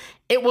disrespectful.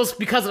 It was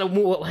because of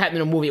what happened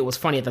in the movie. It was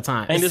funny at the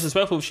time. Ain't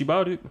disrespectful if she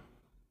bought it.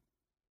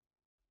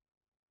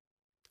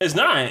 It's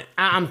not.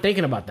 I'm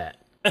thinking about that.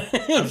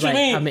 What you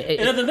mean? And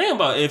that's the thing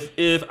about it.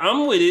 If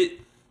I'm with it,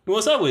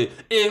 what's up with it?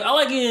 If I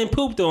like getting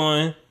pooped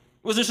on,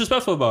 what's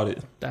disrespectful about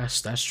it?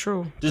 That's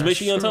true. Just make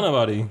sure you don't tell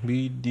nobody.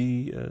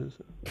 BDS.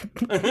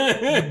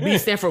 B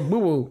stand for boo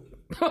boo.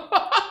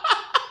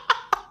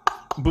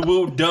 Boo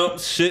boo dump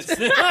shit.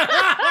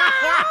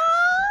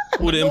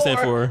 What did M stand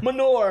for?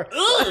 Manure.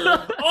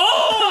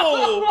 Oh,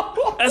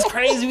 that's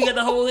crazy. We got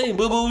the whole thing.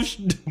 Boo boo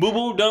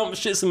dump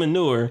shit some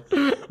manure.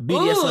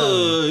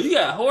 BDSM. You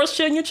got horse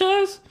shit in your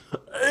chest?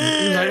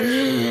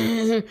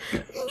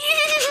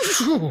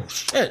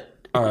 Shit.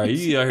 All right,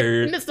 you out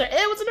here. Mr.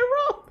 Ed was in the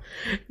room.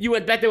 You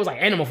went back there, it was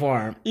like Animal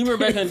Farm. You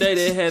remember back in the day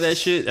they had that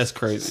shit? That's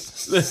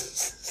crazy.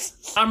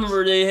 I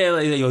remember they had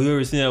like, yo, you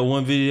ever seen that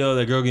one video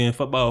that girl getting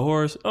fucked by a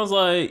horse? I was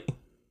like,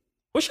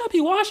 what should I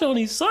be watching on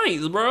these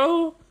sites,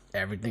 bro?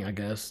 Everything, I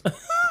guess.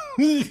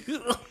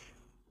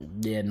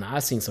 Yeah, nah, I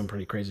seen some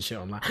pretty crazy shit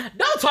online.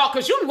 Don't talk,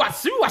 cause you watch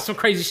some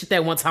crazy shit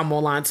that one time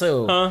online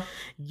too. Huh?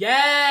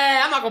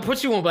 Yeah, I'm not gonna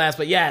put you on blast,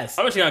 but yes.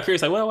 I actually got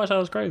curious, like, what I watched that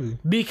was crazy.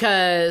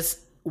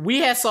 Because we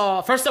had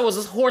saw first there was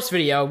this horse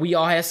video we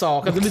all had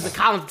saw because it was in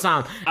college at the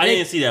time. I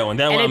didn't see that one.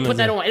 That and one they put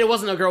that on. It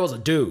wasn't a girl, it was a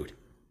dude.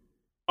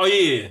 Oh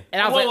yeah.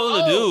 And I was like, it was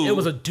a dude. It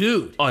was a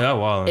dude. Oh yeah,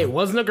 wow. It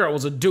wasn't a girl, it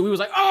was a dude. We was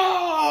like,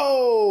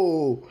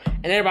 oh,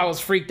 and everybody was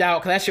freaked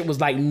out because that shit was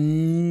like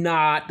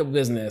not the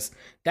business.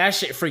 That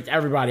shit freaked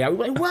everybody out. We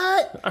were like,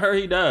 what? I heard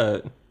he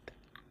died.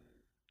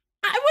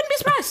 I wouldn't be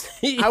surprised.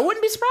 I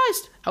wouldn't be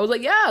surprised. I was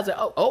like, yeah. I was like,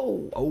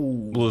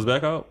 oh. Blew his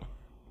back out?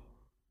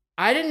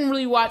 I didn't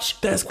really watch.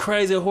 That's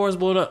crazy. A horse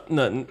blowing up.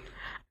 Nothing.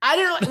 I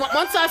didn't.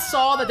 Once I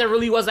saw that there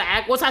really was an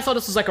act. Once I saw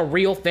this was like a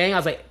real thing, I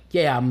was like,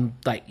 yeah. I'm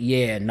like,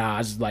 yeah, nah. I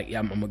was just like, yeah,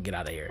 I'm gonna get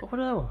out of here. What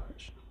did I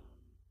watch?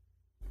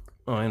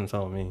 Oh, I ain't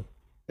telling me.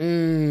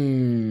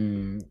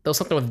 There was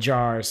something with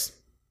jars.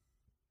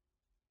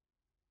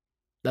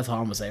 That's all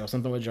I'm gonna say. It was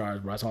something with jars,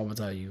 bro. That's all I'm gonna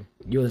tell you.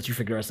 You'll let you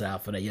figure us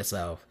out for that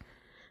yourself.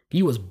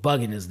 You was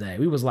bugging this day.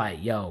 We was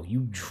like, yo,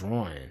 you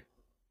drawing.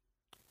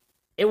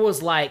 It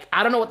was like,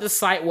 I don't know what this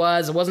site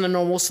was. It wasn't a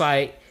normal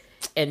site.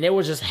 And there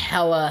was just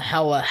hella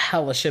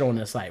shit on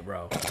this site,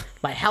 bro.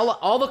 Like hella,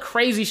 all the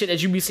crazy shit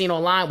that you be seeing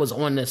online was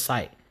on this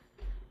site.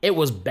 It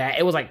was bad.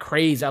 It was like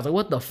crazy. I was like,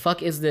 what the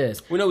fuck is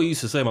this? We know we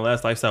used to say my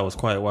last lifestyle was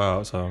quite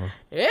wild, so.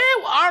 Yeah,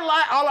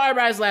 all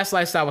everybody's last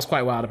lifestyle was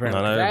quite wild,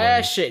 apparently.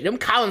 That shit, them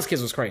Collins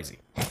kids was crazy.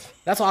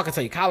 That's all I can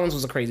tell you. Collins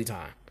was a crazy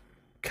time.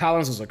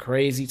 Collins was a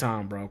crazy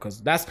time, bro, because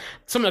that's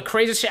some of the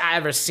craziest shit I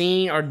ever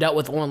seen or dealt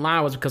with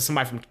online was because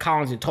somebody from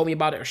Collins had told me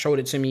about it or showed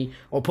it to me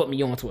or put me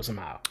onto it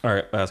somehow. All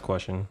right, last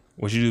question.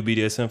 Would you do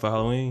BDSM for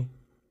Halloween?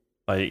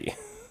 Like,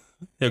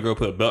 that girl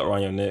put a belt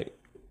around your neck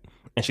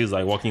and she was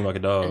like walking like a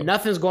dog.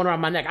 Nothing's going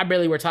around my neck. I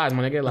barely wear ties,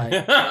 my nigga. Like,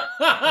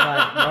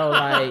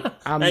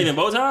 I'm... Hey, even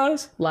bow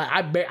ties? Like,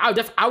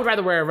 I would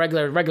rather wear a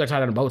regular tie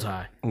than a bow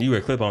tie. You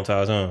wear clip-on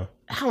ties, huh?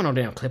 I don't know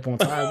damn clip-on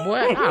ties, boy.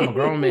 I'm a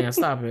grown man.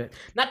 Stop it.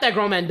 Not that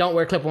grown men don't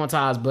wear clip-on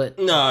ties, but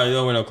no, you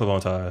don't wear no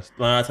clip-on ties.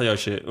 Learn how to tell your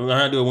shit. Learn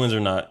how to do a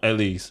Windsor knot, at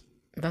least.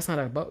 That's not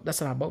a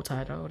bow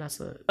tie though. That's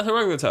a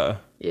regular tie.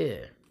 Yeah.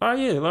 Oh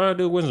yeah, learn how to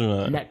do a Windsor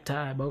knot.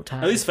 Necktie, bow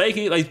tie. At least fake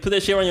it. Like put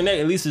that shit around your neck.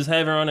 At least just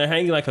have it on there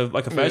hanging like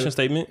a fashion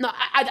statement. No,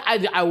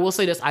 I will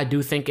say this. I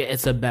do think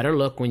it's a better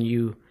look when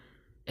you.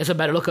 It's a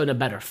better look and a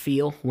better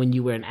feel when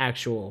you wear an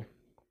actual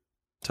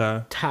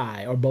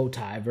tie or bow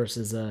tie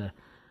versus a.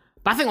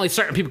 But I think only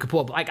certain people could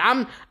pull up. Like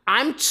I'm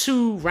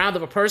too round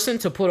of a person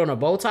to put on a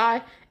bow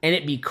tie and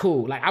it'd be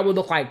cool. Like I would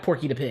look like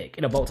Porky the Pig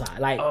in a bow tie.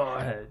 Like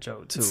I had a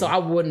joke too. So I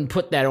wouldn't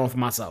put that on for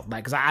myself.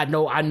 Like because I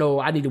know I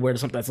need to wear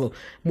something that's a little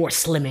more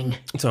slimming.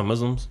 You talking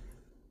Muslims?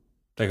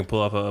 They can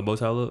pull off a bow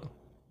tie look.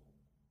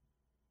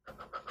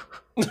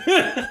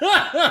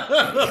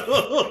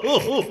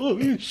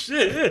 Oh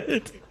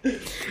shit!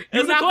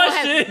 You're not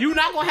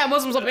gonna have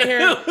Muslims up in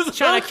here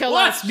trying to kill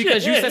us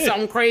because you said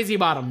something crazy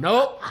about them.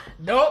 Nope.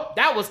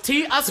 That was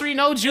T.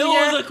 Usrino Jr.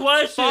 It was a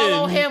question.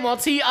 Follow him on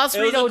T.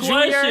 Usrino Jr.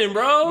 Question,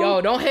 bro.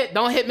 Yo, don't hit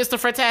Mr.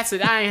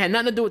 Fantastic. I ain't had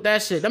nothing to do with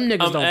that shit. Them niggas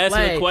don't play. I'm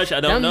asking a question.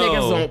 I don't know. Them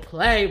niggas don't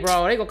play,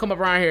 bro. They gonna come up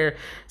around here,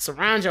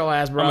 surround your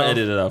ass, bro. I'm gonna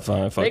edit it out.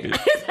 Fine. Fuck it. I'm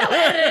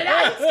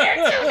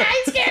scared too.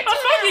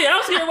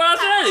 I'm scared when I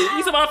said it.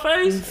 You saw my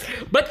face.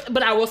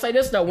 But I will say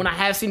this though, when I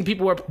have seen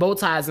people wear bow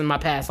ties in my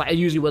past, like it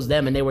usually was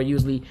them, and they were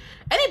usually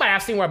anybody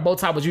I've seen wear a bow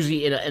tie was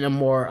usually in a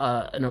more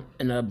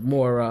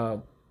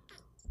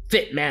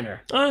fit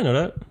manner. I know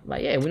that.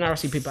 Like we never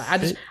see people. I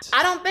don't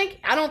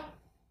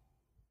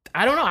know.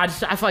 I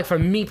feel like for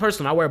me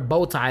personally, I wear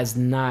bow ties.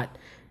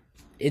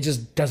 It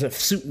just doesn't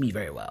suit me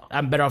very well.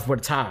 I'm better off with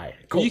a tie.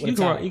 You can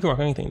rock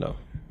anything though.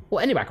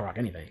 Well, anybody can rock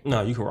anything.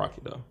 No, you can rock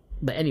it though.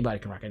 But anybody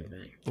can rock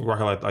anything. You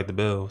rock it like the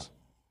Bills.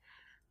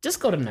 Just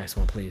go to the next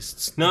one,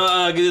 please.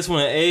 No, give this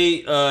one an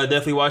 8.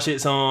 Definitely watch it.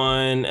 It's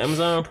on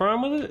Amazon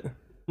Prime, was it?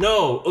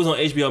 No, it was on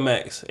HBO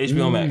Max.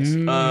 Max.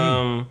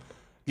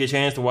 Get a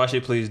chance to watch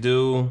it, please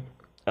do.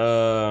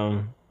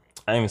 I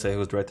didn't even say who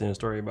was directing the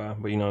story by,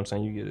 but you know what I'm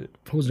saying. You get it.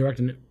 Who's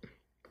directing it?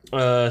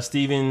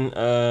 Steven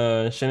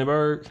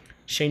Schoenberg.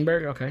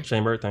 Shaneberg, okay.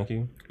 Schoenberg, thank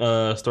you.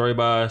 Story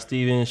by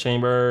Steven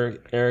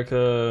Schoenberg,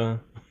 Erica.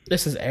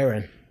 This is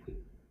Aaron.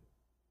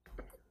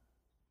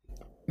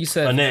 You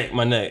said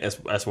My neck.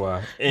 That's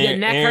why. your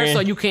neck hurts, so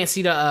you can't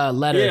see the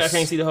letters. Yeah, I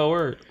can't see the whole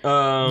word.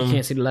 You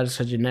can't see the letters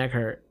because your neck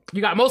hurt.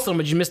 You got most of them,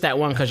 but you missed that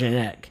one because your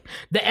neck.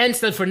 The N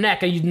stood for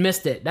neck, and you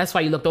missed it. That's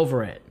why you looked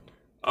over it.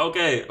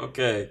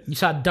 Okay. You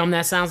saw how dumb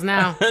that sounds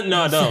now?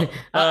 No, I don't.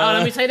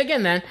 Let me say it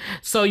again then.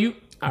 So you...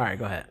 All right,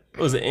 go ahead.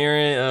 What was it,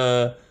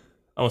 Aaron?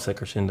 I want to say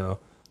Crescendo.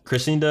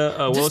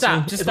 Crescenda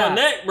Wilson. Just it's stop. my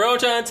neck, bro. I'm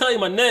trying to tell you,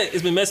 my neck.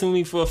 It's been messing with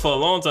me for a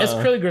long time. It's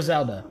Curly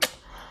Griselda.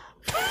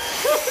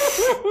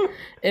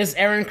 It's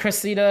Aaron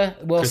Cressida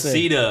Wilson.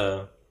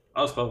 Cressida.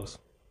 I was close.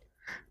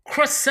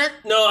 Crescent.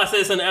 No, I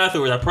said something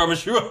afterwards. I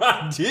promise you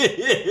I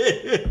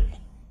did.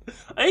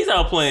 I ain't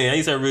start playing. I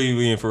ain't start really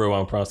being for real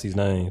when I pronounce these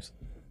names.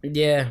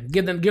 Yeah,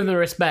 give them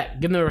respect.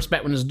 Give them the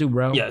respect when it's due,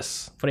 bro.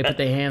 Yes. Before they put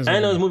their hands on I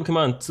know it. this movie came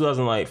out in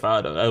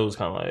 2005 though. That was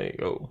kind of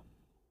like, oh.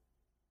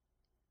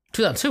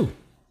 2002.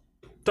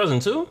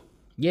 2002?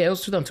 Yeah, it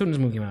was 2002 when this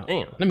movie came out.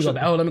 Damn. Let me go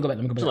back. Let me go back.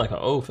 It's like an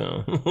old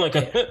film. Like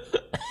a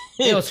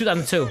It was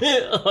 2002.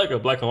 like a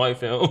black and white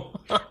film.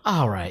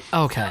 All right.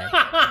 Okay.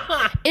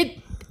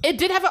 It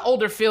did have an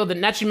older feel. Now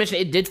that you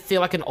mentioned it did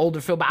feel like an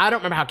older feel, but I don't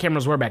remember how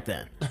cameras were back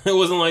then. It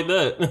wasn't like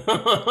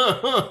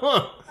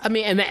that. I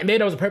mean, and maybe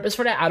there was a purpose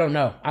for that. I don't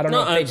know. I don't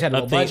know if they just had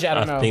a low budget. I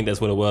don't know. I think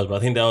that's what it was, but I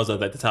think that was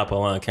like the top of the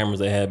line cameras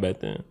they had back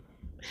then.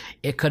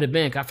 It could have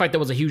been. I feel like there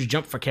was a huge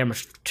jump for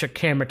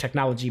camera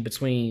technology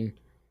between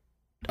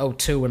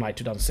 2002 and like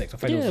 2006. I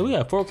feel like We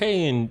got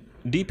 4K and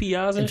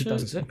DPIs and shit.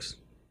 2006.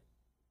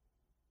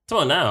 Come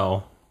on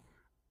now.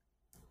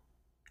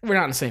 We're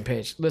not on the same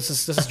page. Let's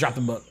just drop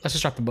the book. Let's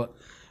just drop the book.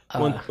 You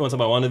want to talk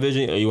about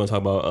WandaVision, or you want to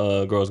talk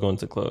about girls going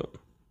to the club?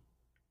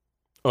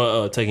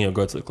 Or taking a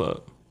girl to the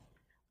club?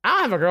 I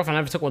don't have a girlfriend.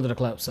 I never took one to the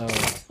club, so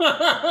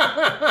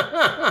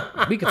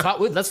we can talk.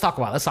 Let's talk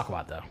about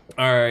it though.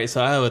 All right,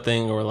 so I have a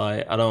thing where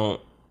like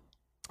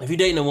if you're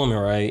dating a woman,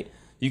 right,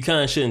 you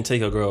kind of shouldn't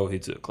take a girl with you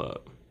to the club.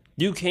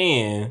 You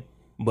can,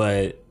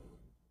 but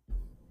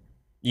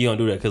you don't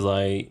do that because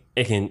like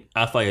I feel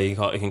like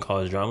it can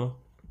cause drama.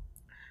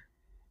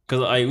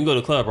 Because like we go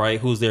to the club, right?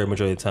 Who's there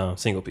majority of the time?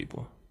 Single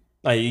people.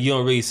 Like you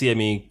don't really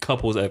see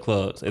couples at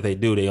clubs. If they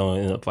do, they don't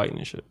end up fighting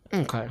and shit.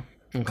 Okay.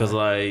 Because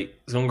like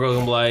some girls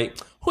gonna be like,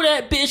 "Who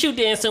that bitch you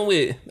dancing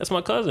with?" That's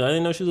my cousin. I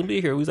didn't know she was gonna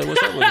be here. We was like,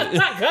 "What's up with it?"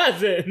 My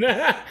cousin.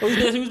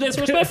 He was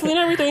dancing respectfully and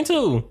everything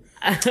too.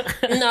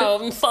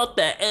 No, fuck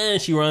that.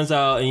 And she runs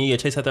out and you get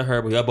chased after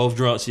her, but y'all both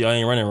drunk, so y'all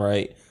ain't running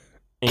right.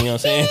 And you know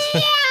what I'm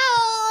saying?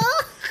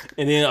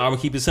 And then I'm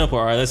gonna keep it simple,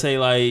 all right? Let's say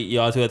like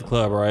y'all two at the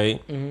club,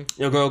 right?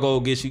 Mm-hmm. Your girl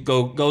goes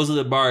to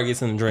the bar,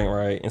 gets in a drink,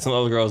 right? And some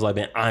other girls like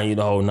been eyeing you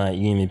the whole night.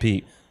 You ain't even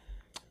peep.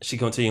 She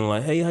come to you and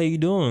like, "Hey, how you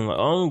doing?" Like,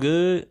 "Oh, I'm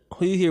good.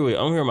 Who you here with?"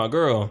 "I'm here with my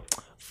girl."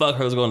 Fuck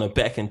her, let's go in the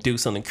back and do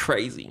something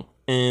crazy.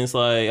 And it's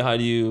like, how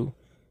do you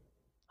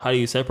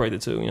separate the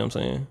two? You know what I'm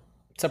saying?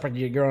 Separate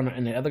your girl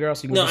and the other girl.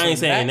 So you can No, I ain't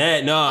saying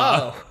that.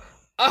 No.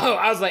 Oh,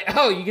 I was like,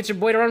 you get your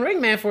boy to run ring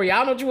man for you. I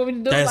don't know what you want me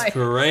to do. That's like,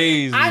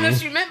 crazy. I know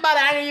what you meant by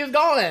that. I knew you was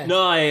going.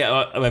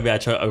 No, maybe I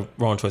tried a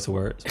wrong choice of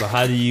words. But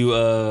how do you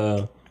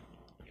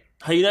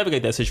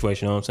navigate that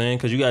situation? You know what I'm saying?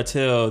 Because you gotta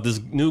tell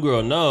this new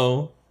girl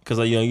no, because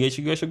like you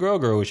get your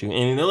girl with you,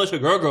 and then let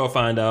your girl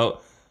find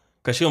out,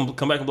 because she'll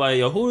come back and be like,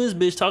 "Yo, who is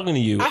this bitch talking to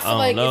you?" I feel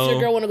like if your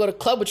girl want to go to the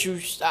club with you,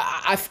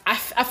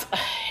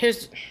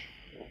 here's.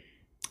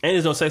 And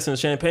there's no sex in the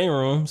champagne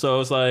room, so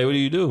it's like, what do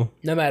you do?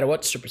 No matter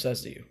what the stripper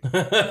says to you.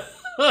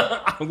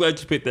 I'm glad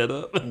you picked that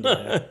up.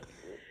 Yeah.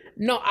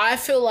 No, I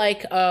feel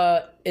like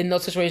in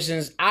those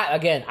situations,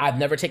 I've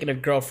never taken a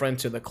girlfriend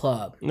to the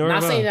club.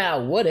 Not saying that I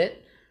wouldn't,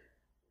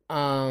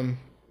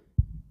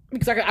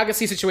 because I can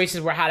see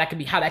situations where how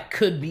that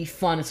could be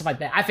fun and stuff like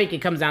that. I think it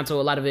comes down to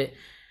a lot of it.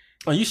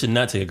 Oh, you should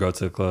not take a girl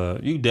to the club.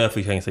 You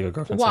definitely can't take a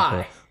girlfriend to the club.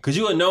 Why? Because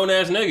you a known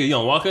ass nigga. You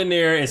don't walk in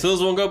there, and as soon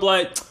as one girl be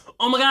like,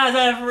 "Oh my God, is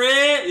that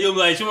Fred?" She'll be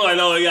like,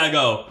 "No, you gotta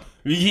go.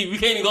 We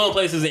can't even go in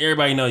places and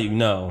everybody know you."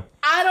 No.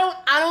 I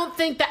don't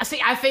think that.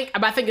 See, I think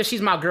if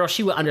she's my girl,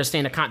 she would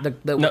understand the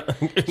No,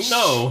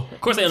 no.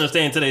 Of course they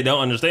understand until they don't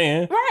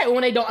understand. Right.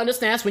 When they don't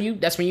understand,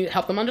 that's when you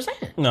help them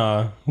understand.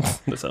 Nah,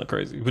 that sounds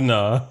crazy, but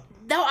nah.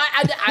 No,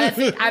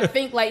 I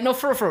think like no,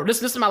 for real.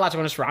 This is my logic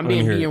on this. I'm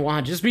being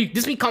 100. Just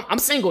be. I'm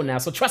single now,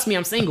 so trust me,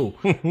 I'm single.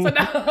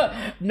 So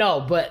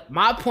no, but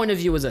my point of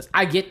view is this.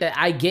 I get that.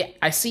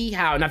 I see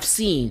how, and I've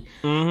seen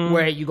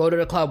where you go to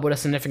the club with a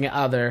significant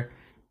other,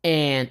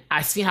 and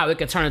I see how it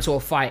can turn into a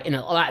fight, and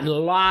a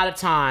lot of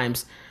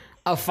times,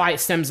 a fight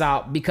stems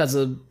out because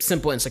of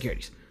simple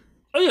insecurities.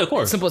 Oh yeah, of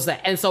course. Simple as that.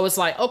 And so it's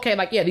like, okay,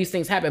 like yeah, these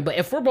things happen, but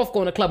if we're both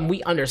going to the club and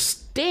we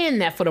understand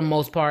that for the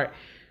most part.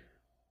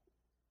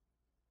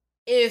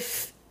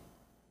 If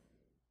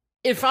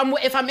I'm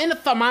in the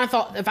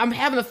if I'm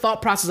having the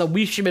thought process of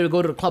we should maybe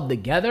go to the club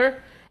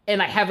together and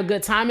like have a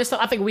good time and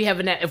stuff, I think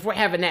if we're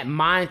having that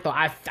mind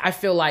thought, I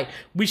feel like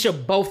we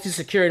should both be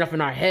secure enough in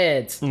our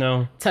heads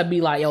to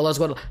be like, yo, let's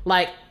go to,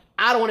 like,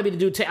 I don't want to be the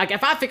dude. Like,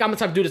 if I think I'm the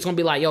type of dude that's gonna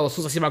be like, yo, as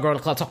soon as I see my girl in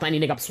the club talking to any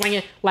nigga I'm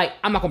swinging, like,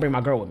 I'm not gonna bring my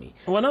girl with me.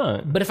 Why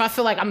not? But if I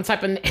feel like I'm the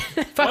type of,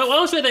 why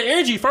don't you have that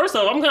energy? First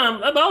off,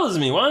 that bothers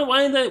me.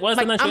 Why is that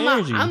like, not your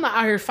energy? I'm not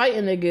out here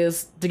fighting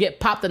niggas to get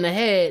popped in the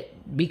head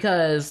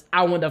because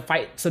I want to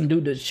fight some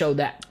dude to show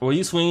that. Well,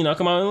 you swing, knock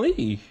him out and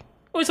leave.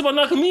 What you about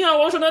knocking me out?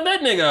 Why don't you knock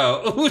that nigga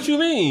out? What you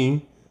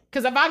mean?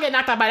 Because if I get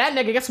knocked out by that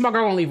nigga, guess what my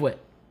girl gonna leave with?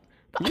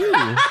 You.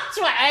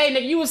 She's like, hey,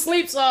 nigga, you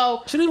asleep,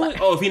 so...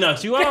 Oh, if he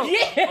knocks you out?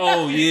 Yeah.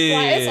 Oh, yeah.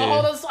 Like, it's a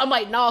whole other... I'm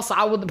like, no, so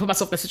I wouldn't put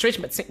myself in a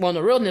situation, but well, in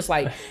the realness,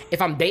 like,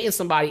 if I'm dating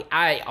somebody,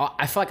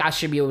 I feel like I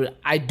should be able to...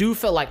 I do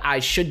feel like I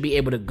should be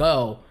able to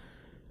go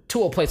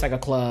to a place like a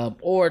club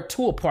or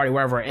to a party,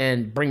 wherever,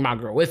 and bring my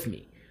girl with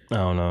me. I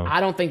don't know.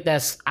 I think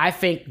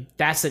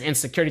that's an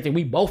insecurity thing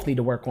we both need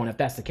to work on if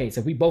that's the case.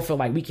 If we both feel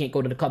like we can't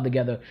go to the club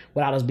together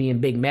without us being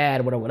big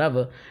mad or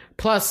whatever.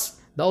 Plus,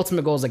 the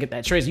ultimate goal is to get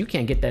that trizzy. You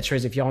can't get that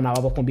trizzy if y'all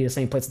not both gonna be in the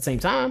same place at the same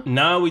time.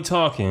 Now we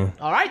talking.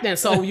 All right, then.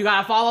 So you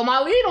gotta follow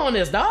my lead on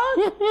this, dog.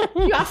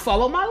 You gotta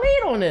follow my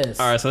lead on this.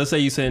 All right, so let's say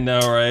you sitting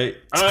down, right?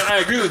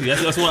 I agree with you.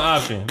 That's one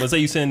option. Let's say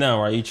you sitting down,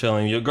 right? You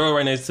chilling. Your girl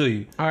right next to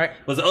you. All right.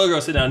 But the other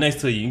girl sit down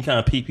next to you. You kind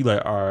of peep. You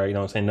like, all right, you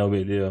know what I'm saying? No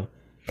big deal.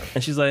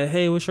 And she's like,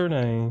 hey, what's your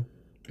name?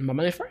 My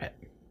name's Fred.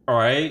 All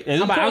right.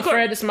 And I'm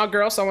Fred. This is my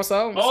girl,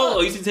 so-and-so.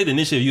 Oh, you should take the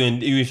initiative. You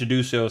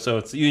introduce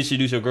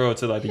your girl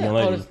to like the young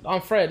lady. I'm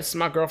Fred. This is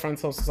my girlfriend,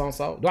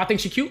 so-and-so. Do I think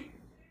she cute?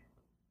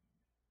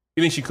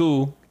 You think she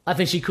cool? I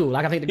think she cool.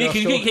 Like, I think the girl.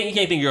 You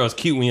can't think girl's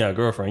cute when you got a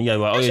girlfriend. You gotta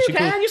be like, oh, yes, yeah, she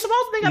cool. You're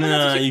supposed to think.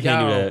 Nah, you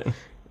can't do that.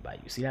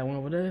 But you see that one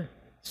over there?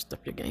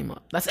 Step your game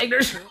up. That's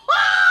ignorant.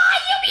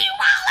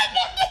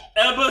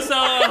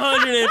 Episode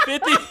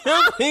 150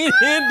 cleaning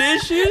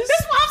dishes.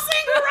 This my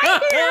single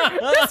right here.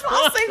 This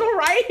my single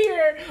right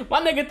here.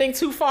 My nigga think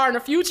too far in the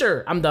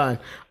future. I'm done.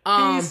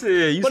 He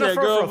said, you said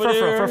girl over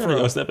there.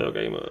 For step your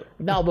game up.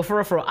 No, but for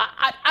real.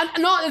 I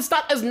no, it's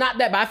not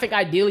that. But I think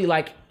ideally,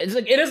 like, it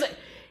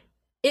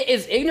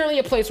is ignorantly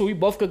a place where we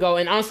both could go.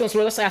 And honestly,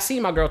 so let's say I see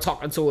my girl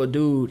talking to a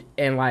dude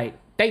and like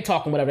they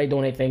talking whatever, they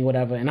doing their thing,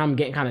 whatever, and I'm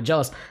getting kind of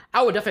jealous.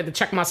 I would definitely have to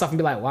check myself and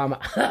be like, why am I?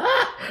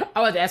 I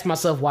would have to ask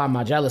myself, why am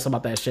I jealous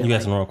about that shit? You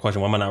got some wrong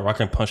question. Why am I not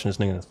rocking punching this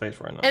nigga in his face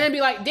right now? And then be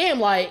like,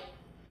 damn, like,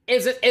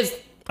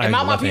 am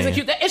I my P's and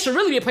Q's? It should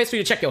really be a place for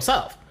you to check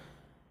yourself.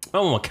 I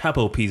want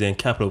capital P's and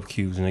capital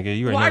Q's, nigga.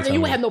 You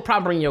would have no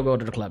problem bringing your girl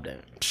to the club then,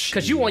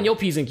 because you want your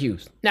P's and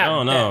Q's. Now, I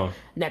don't know.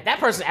 Now, that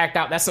person act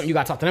out. That's something you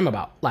got to talk to them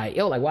about. Like,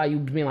 yo, like, why you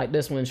being like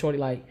this when shorty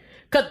like,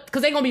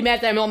 cause they gonna be mad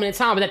at that moment in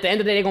time, but at the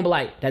end of the day, they gonna be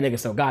like, that nigga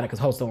still got it because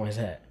host still on his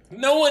head.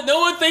 No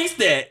one thinks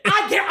that.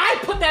 I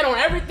put that on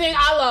everything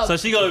I love. So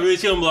she gonna be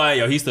like,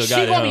 yo, he still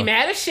got it. She gonna be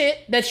mad as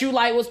shit that you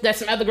like that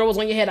some other girl was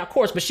on your head, of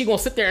course, but she gonna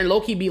sit there and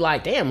low key be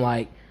like, damn,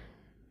 like,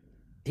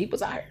 he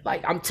was out here.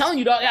 Like, I'm telling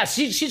you, dog, yeah,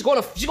 she's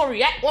gonna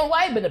react one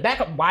way, but in the back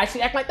of why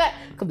she act like that?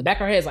 Because the back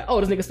of her head is like, oh,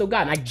 this nigga still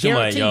got it. And I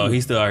guarantee you,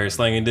 he's still out here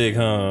slanging dick,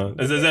 huh?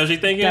 Is that what she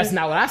thinking? That's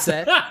not what I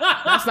said.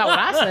 That's not what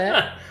I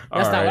said.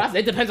 That's not what I said.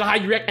 It depends on how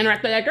you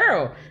interact with that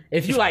girl.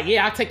 If you like,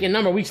 yeah, I'll take your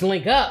number, we can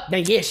link up,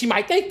 then yeah, she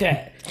might think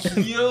that.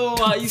 Yo,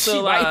 you so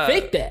she might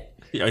think that.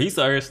 Yo, he's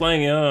out here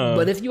slanging, huh?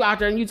 But if you out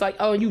there and you like,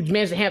 oh, and you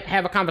manage to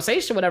have a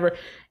conversation, whatever,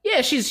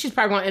 yeah, she's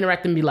probably gonna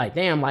interact and be like,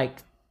 damn, like,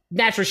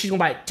 naturally she's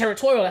gonna be like,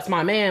 territorial, that's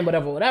my man,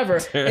 whatever.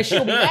 And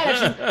she'll be mad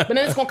at you. But then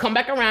it's gonna come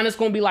back around, it's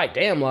gonna be like,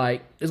 damn,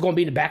 like, it's gonna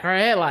be in the back of her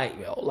head, like,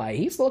 yo, like,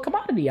 he's still a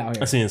commodity out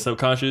here. I seen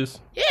subconscious.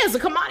 Yeah, it's a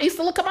commodity. He's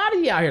still a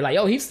commodity out here. Like,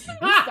 yo, he's still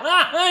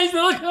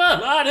a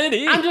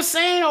commodity. I'm just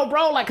saying, oh,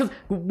 bro, like, cause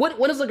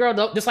what is a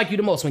girl dislike you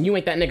the most when you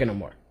ain't that nigga no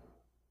more?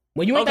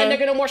 When you ain't that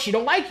nigga no more, she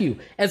don't like you.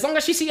 As long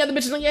as she see other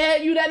bitches on your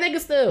head, you that nigga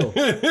still.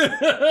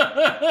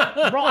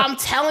 Bro, I'm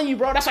telling you,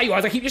 bro. That's why you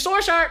always keep your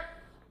sword sharp.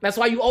 That's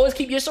why you always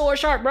keep your sword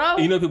sharp, bro.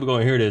 You know people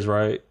gonna hear this,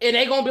 right? And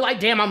they gonna be like,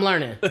 damn, I'm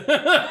learning.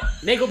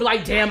 They gonna be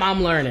like, damn,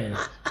 I'm learning.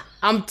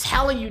 I'm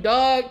telling you,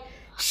 dog.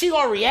 She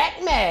gonna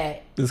react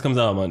mad. This comes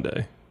out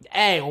Monday.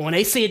 Hey, when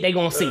they see it, they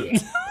gonna see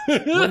it.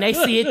 When they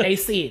see it, they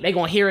see it. They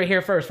gonna hear it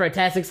here first.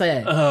 Fantastic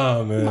said.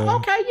 Oh man.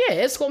 Okay, yeah,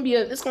 it's gonna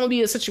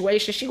be a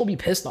situation. She gonna be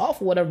pissed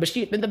off or whatever. But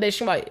she at the end of the day,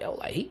 she like, yo,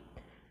 like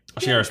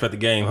she gotta respect the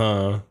game,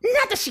 huh?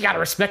 Not that she gotta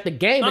respect the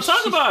game. Let's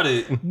talk about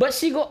it. But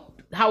she go.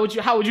 How would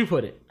you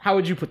put it? How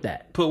would you put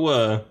that? Put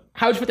what?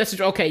 How would you put that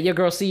situation? Okay, your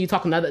girl see you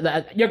talking to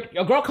other.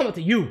 Your girl come up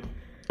to you.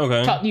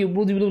 Okay. Talk to you.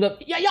 Blah, blah, blah, blah.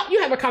 Yeah,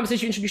 you have a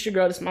conversation. You introduce your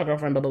girl. This is my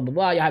girlfriend. Blah blah blah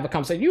blah. You have a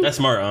conversation. That's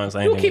smart,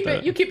 honestly. You keep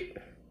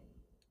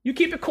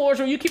it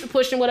cordial. You keep it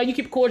pushing. Whatever. You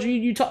keep it cordial.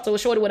 You talk to a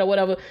shorty.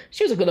 Whatever.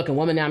 She was a good looking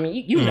woman. Now, I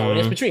mean, you know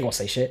this, but you ain't gonna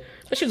say shit.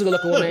 But she was a good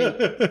looking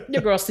woman.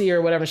 Your girl see her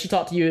or whatever. And she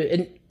talk to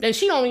you, and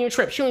she don't even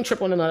trip. She don't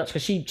trip on the nuts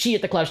because she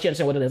at the club. She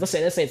understand what it is.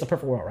 Let's say it's a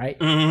perfect world, right?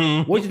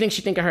 Mm-hmm. What do you think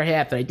she think of her head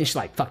after? You think she's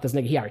like, fuck this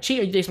nigga. He already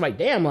cheated. Or you think she's like,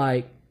 damn,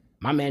 like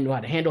my man knew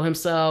how to handle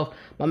himself.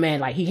 My man,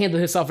 like he handled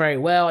himself very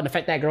well. And the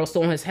fact that girl's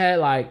still in his head,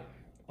 like,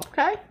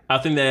 Okay. I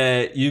think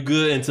that you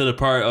good into the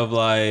part of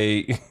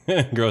like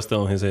girl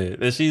still in his head.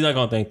 That she's not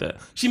gonna think that.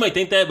 She might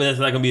think that, but that's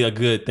not gonna be a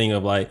good thing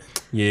of like,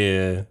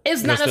 yeah.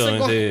 It's not still in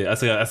his head.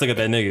 I still got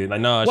that nigga.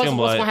 Like, nah, What's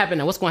like, gonna happen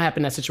then? What's gonna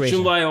happen in that situation?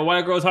 She'll be like, why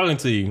a girl talking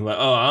to you? Like,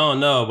 oh, I don't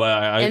know,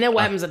 but and then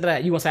what happens after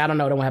that? You gonna say I don't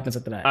know, then what happens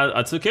after that?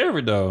 I took care of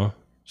it though.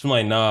 She's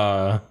like,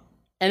 nah.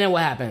 And then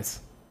what happens?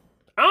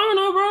 I don't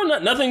know, bro.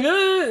 Nothing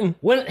good.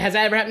 When has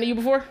that ever happened to you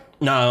before?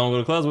 Nah, I don't go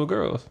to clubs with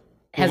girls.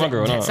 Has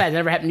that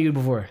never happened to you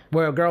before?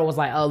 Where a girl was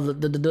like, oh,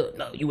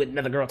 no, you with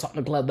another girl talking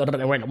in the club,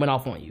 and went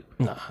off on you.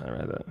 Nah, I never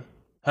had that.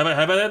 Have I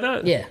had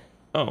that? Yeah.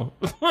 Oh.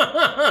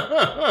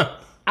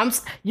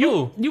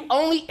 You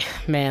only,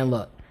 man,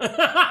 look.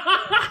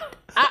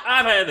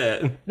 I've had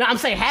that. No, I'm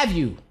saying, have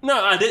you?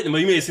 No, I didn't, but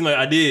you made it seem like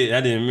I did.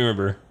 I didn't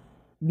remember.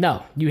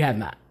 No, you have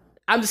not.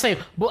 I'm just saying,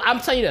 but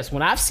I'm telling you this,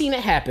 when I've seen it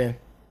happen,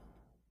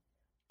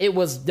 there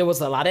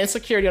was a lot of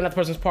insecurity on that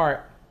person's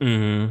part.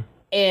 Mm-hmm.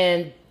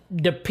 And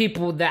the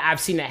people that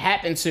I've seen it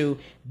happen to,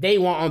 they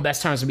weren't on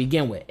best terms to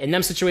begin with. In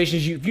them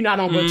situations, if you're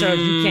not on good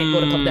terms, you can't go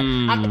to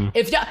club.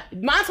 If y'all,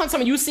 mind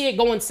something, you see it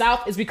going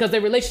south, is because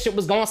their relationship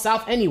was going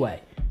south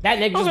anyway. That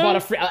nigga just bought a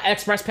free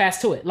express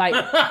pass to it. Like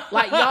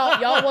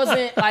y'all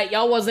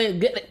wasn't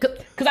good.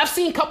 Cause I've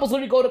seen couples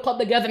literally go to club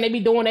together and they be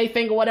doing their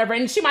thing or whatever,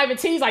 and she might even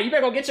tease like, you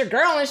better go get your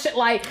girl and shit.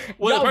 Like,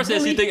 well, the person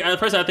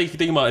I think you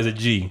think about is a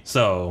G.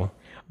 So.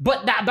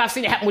 But I've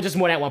seen it happen with just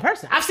more than one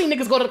person. I've seen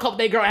niggas go to the club with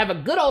their girl and have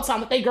a good old time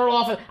with their girl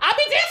off. And I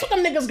be dancing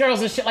with them niggas,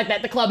 girls and shit like that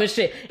at the club and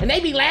shit. And they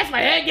be laughing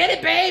like, hey, get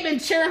it, babe,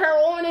 and cheering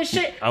her on and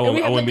shit. I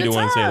wouldn't be the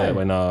one to say that,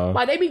 but no.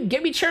 Like, they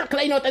be cheering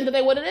because they know at the end of the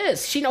day what it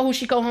is. She know who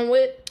she go home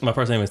with. My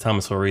first name is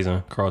Thomas for a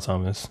reason. Carl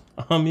Thomas.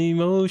 I'm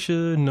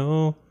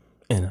emotional.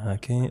 And I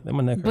can't.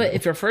 My neck hurt. But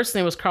if your first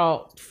name was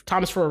Carl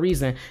Thomas for a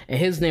reason, and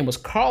his name was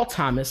Carl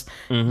Thomas,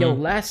 your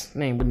last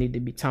name would need to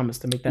be Thomas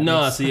to make that.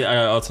 No, see, I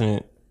got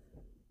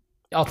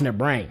alternate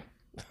brain.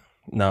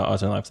 No,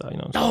 alternate lifestyle. You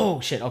know. Oh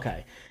shit.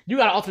 Okay, you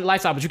got an alternate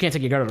lifestyle, but you can't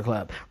take your girl to the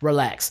club.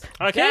 Relax.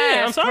 I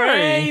can't. I'm sorry.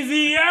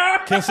 Crazy.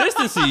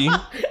 Consistency.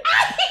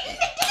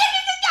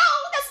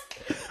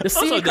 The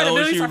senior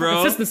credibility for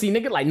consistency,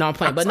 nigga. Like, no, I'm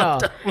playing,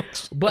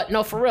 but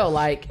no, for real.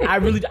 Like, I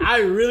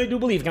really do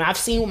believe, and I've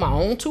seen with my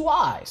own two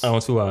eyes.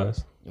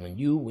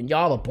 When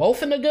y'all are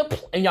both in a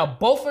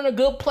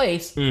good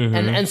place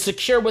and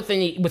secure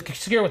within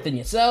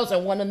yourselves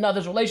and one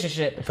another's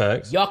relationship,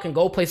 facts. Y'all can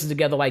go places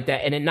together like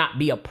that and it not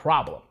be a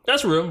problem.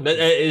 That's real. That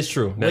is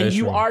true. When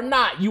you are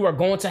not, you are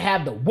going to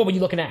have what were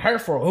you looking at her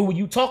for? Who were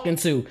you talking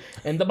to?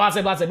 And the blase.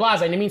 In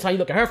the meantime, you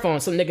look at her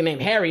phone, some nigga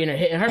named Harry and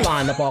hitting her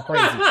line up all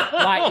crazy.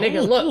 Like,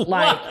 nigga, look,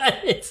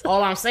 like,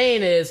 all I'm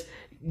saying is,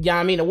 yeah,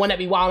 I mean, the one that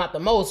be wilding out the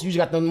most, usually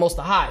got the most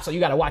to hide, so you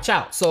got to watch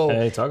out. So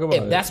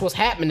if that's what's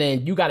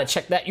happening, you got to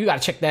check that. You know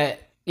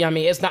what I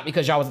mean? It's not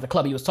because y'all was at the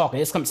club you was talking.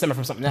 It's stemming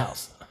from something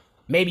else.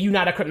 Maybe you're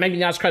not as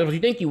credible as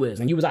you think you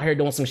is, and you was out here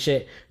doing some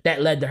shit that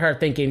led to her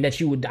thinking that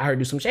you would out here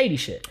do some shady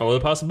shit. All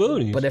the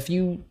possibilities. But if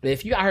you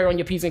out here on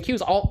your P's and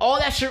Q's, all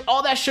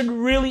that should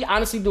really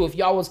honestly do, if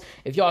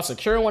y'all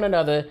secure one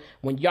another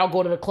when y'all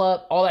go to the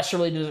club, all that should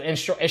really do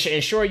is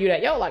ensure you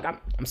that, yo, like,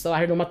 I'm still out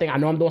here doing my thing. I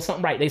know I'm doing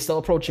something right. They still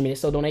approaching me. They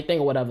still doing their thing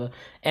or whatever.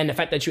 And the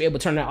fact that you're able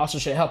to turn that also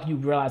should help you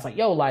realize, like,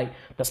 yo, like,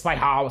 despite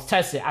how I was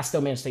tested, I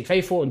still managed to stay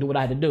faithful and do what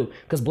I had to do,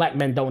 because black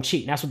men don't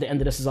cheat. And that's what the end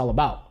of this is all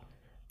about.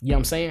 You know what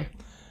I'm saying?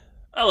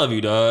 I love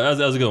you, dog.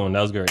 That was a good one.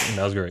 That was great.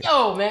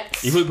 Yo, man.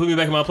 You put me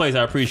back in my place.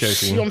 I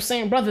appreciate you. You know what I'm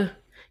saying, brother?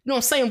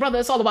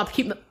 It's all about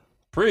keeping the...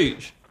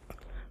 Preach.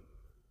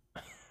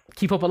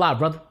 Keep up alive,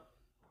 brother.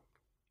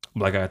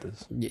 Black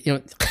Actors. You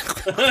know...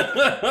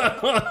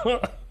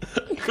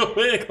 Go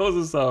ahead, close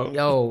this out.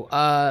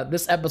 Yo,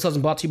 this episode is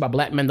brought to you by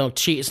Black Men Don't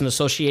Cheat. It's an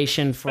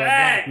association for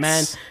black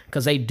men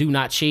because they do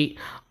not cheat.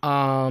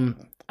 I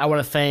want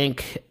to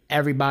thank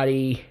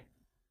everybody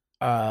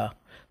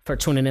for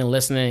tuning in,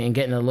 listening, and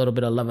getting a little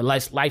bit of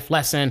life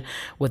lesson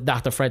with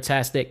Dr.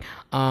 Fredtastic.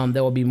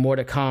 There will be more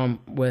to come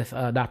with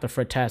Dr.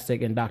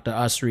 Fredtastic and Dr.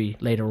 Usry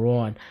later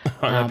on.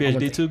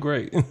 PhD too,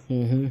 great.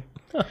 Mm-hmm.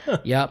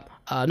 Yep.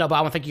 No, but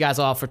I want to thank you guys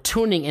all for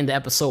tuning into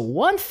episode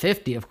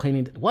 150 of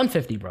Cleaning...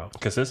 150, bro.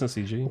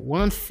 Consistency, G.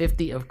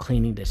 150 of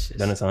Cleaning Dishes.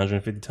 Done this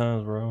 150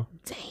 times, bro.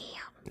 Damn.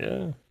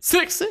 Yeah.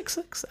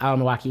 666. I don't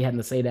know why I keep having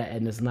to say that,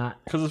 and it's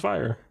not. Because it's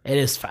fire. It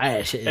is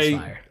fire. Shit is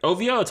fire.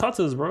 OVO, talk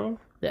to us, bro.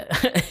 Yeah.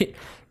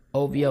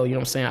 OVO, you know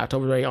what I'm saying?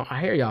 October, I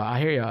hear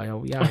y'all. Yo,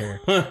 we out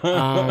here.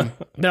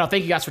 No,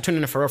 thank you guys for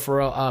tuning in for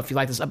real. If you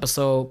like this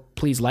episode,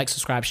 please like,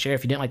 subscribe, share.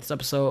 If you didn't like this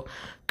episode,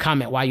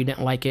 comment why you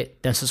didn't like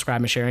it, then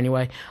subscribe and share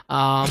anyway.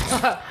 Yeah,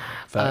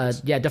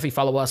 definitely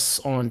follow us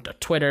on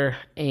Twitter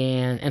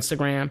and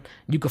Instagram.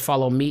 You can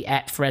follow me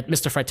at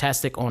Mr.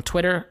 Fredtastic on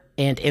Twitter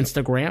and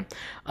Instagram.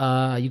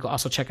 You can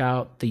also check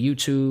out the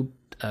YouTube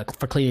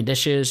for Cleaning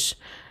Dishes.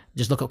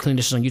 Just look up Clean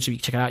Dishes on YouTube. You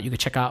can check it out. You can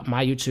check out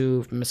my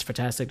YouTube, Mr.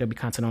 Fredtastic. There'll be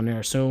content on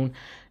there soon.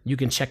 You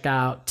can check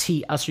out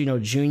T. Usrino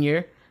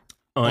Jr.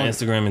 on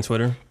Instagram and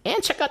Twitter.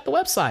 And check out the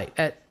website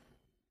at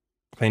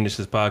Clean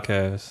Dishes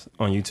Podcast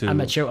on YouTube. I'm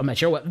at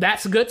your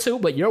that's good too,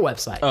 but your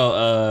website.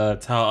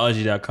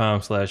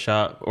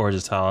 Tileology.com/shop or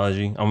just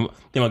Tileology. I'm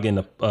thinking about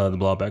getting the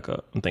blog back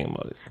up. I'm thinking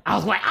about it. I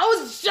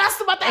was just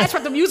about to ask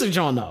about the music,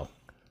 John, though.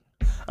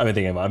 I've been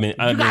thinking about it.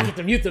 You gotta get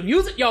the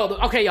music. Yo,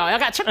 okay, y'all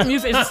gotta check the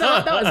music. Is it still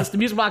up though? Is the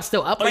music blog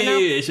still up right now?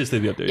 Yeah, it should still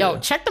be up there. Yo,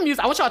 check the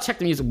music. I want y'all to check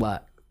the music blog.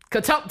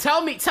 Cause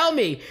tell me,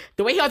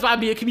 the way he was about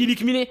to be a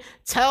comedian,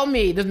 tell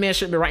me this man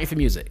shouldn't be writing for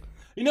music.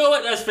 You know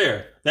what? That's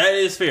fair. That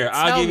is fair.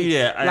 I'll give you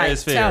that. That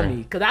is fair. Tell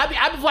me. Because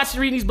I been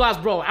watching reading these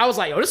blogs, bro. I was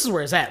like, yo, this is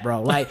where it's at,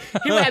 bro. Like,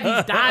 he would have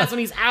these dimes on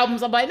these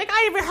albums. I'm like, nigga,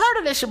 I ain't even heard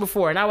of this shit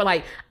before. And I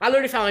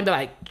literally found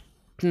like, I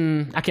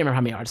can't remember how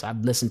many artists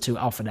I've listened to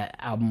off of that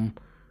album.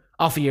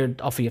 Off of your,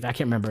 I can't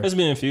remember. There's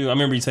been a few. I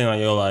remember you saying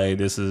like, yo, like,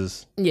 this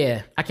is.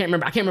 Yeah, I can't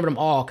remember them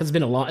all because it's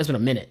been a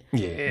minute.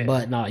 Yeah.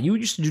 But no, you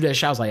used to do that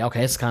shit. I was like,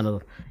 okay, it's kind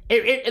of,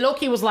 it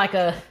low-key was like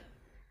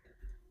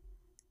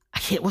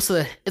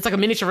it's like a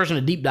miniature version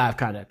of Deep Dive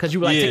kind of, because you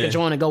would like take a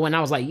joint and go in.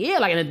 I was like, yeah,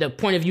 like, and the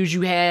point of views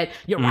you had,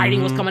 your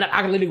writing was coming up.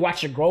 I could literally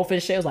watch your growth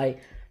and shit. I was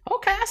like,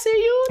 okay, I see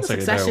you. The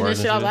succession and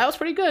shit. I was like, that was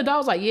pretty good. I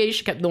was like, yeah, you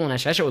should keep doing that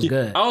shit. That shit was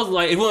good. I was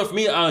like, if it wasn't for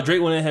me,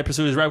 Drake wouldn't have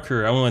pursued his rap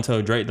career. I want to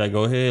tell Drake, like,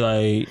 go ahead,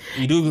 like,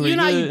 you do really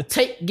know, good.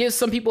 You give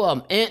some people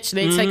an inch,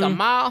 they take a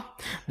mile.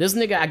 This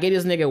nigga, I gave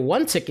this nigga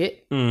one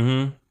ticket.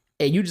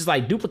 And you just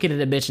like duplicated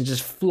the bitch and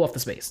just flew off the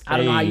space. I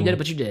don't know how you did it,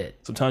 but you did.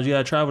 Sometimes you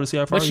gotta travel to see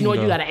how far. But you know what?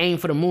 You gotta aim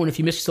for the moon if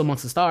you miss you still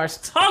amongst the stars.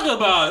 Talk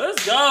about it.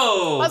 Let's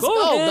go. Let's go,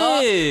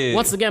 dog.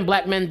 Once again,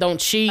 black men don't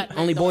cheat.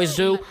 Only boys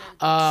do.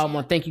 I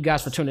want to thank you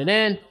guys for tuning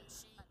in.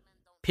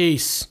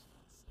 Peace.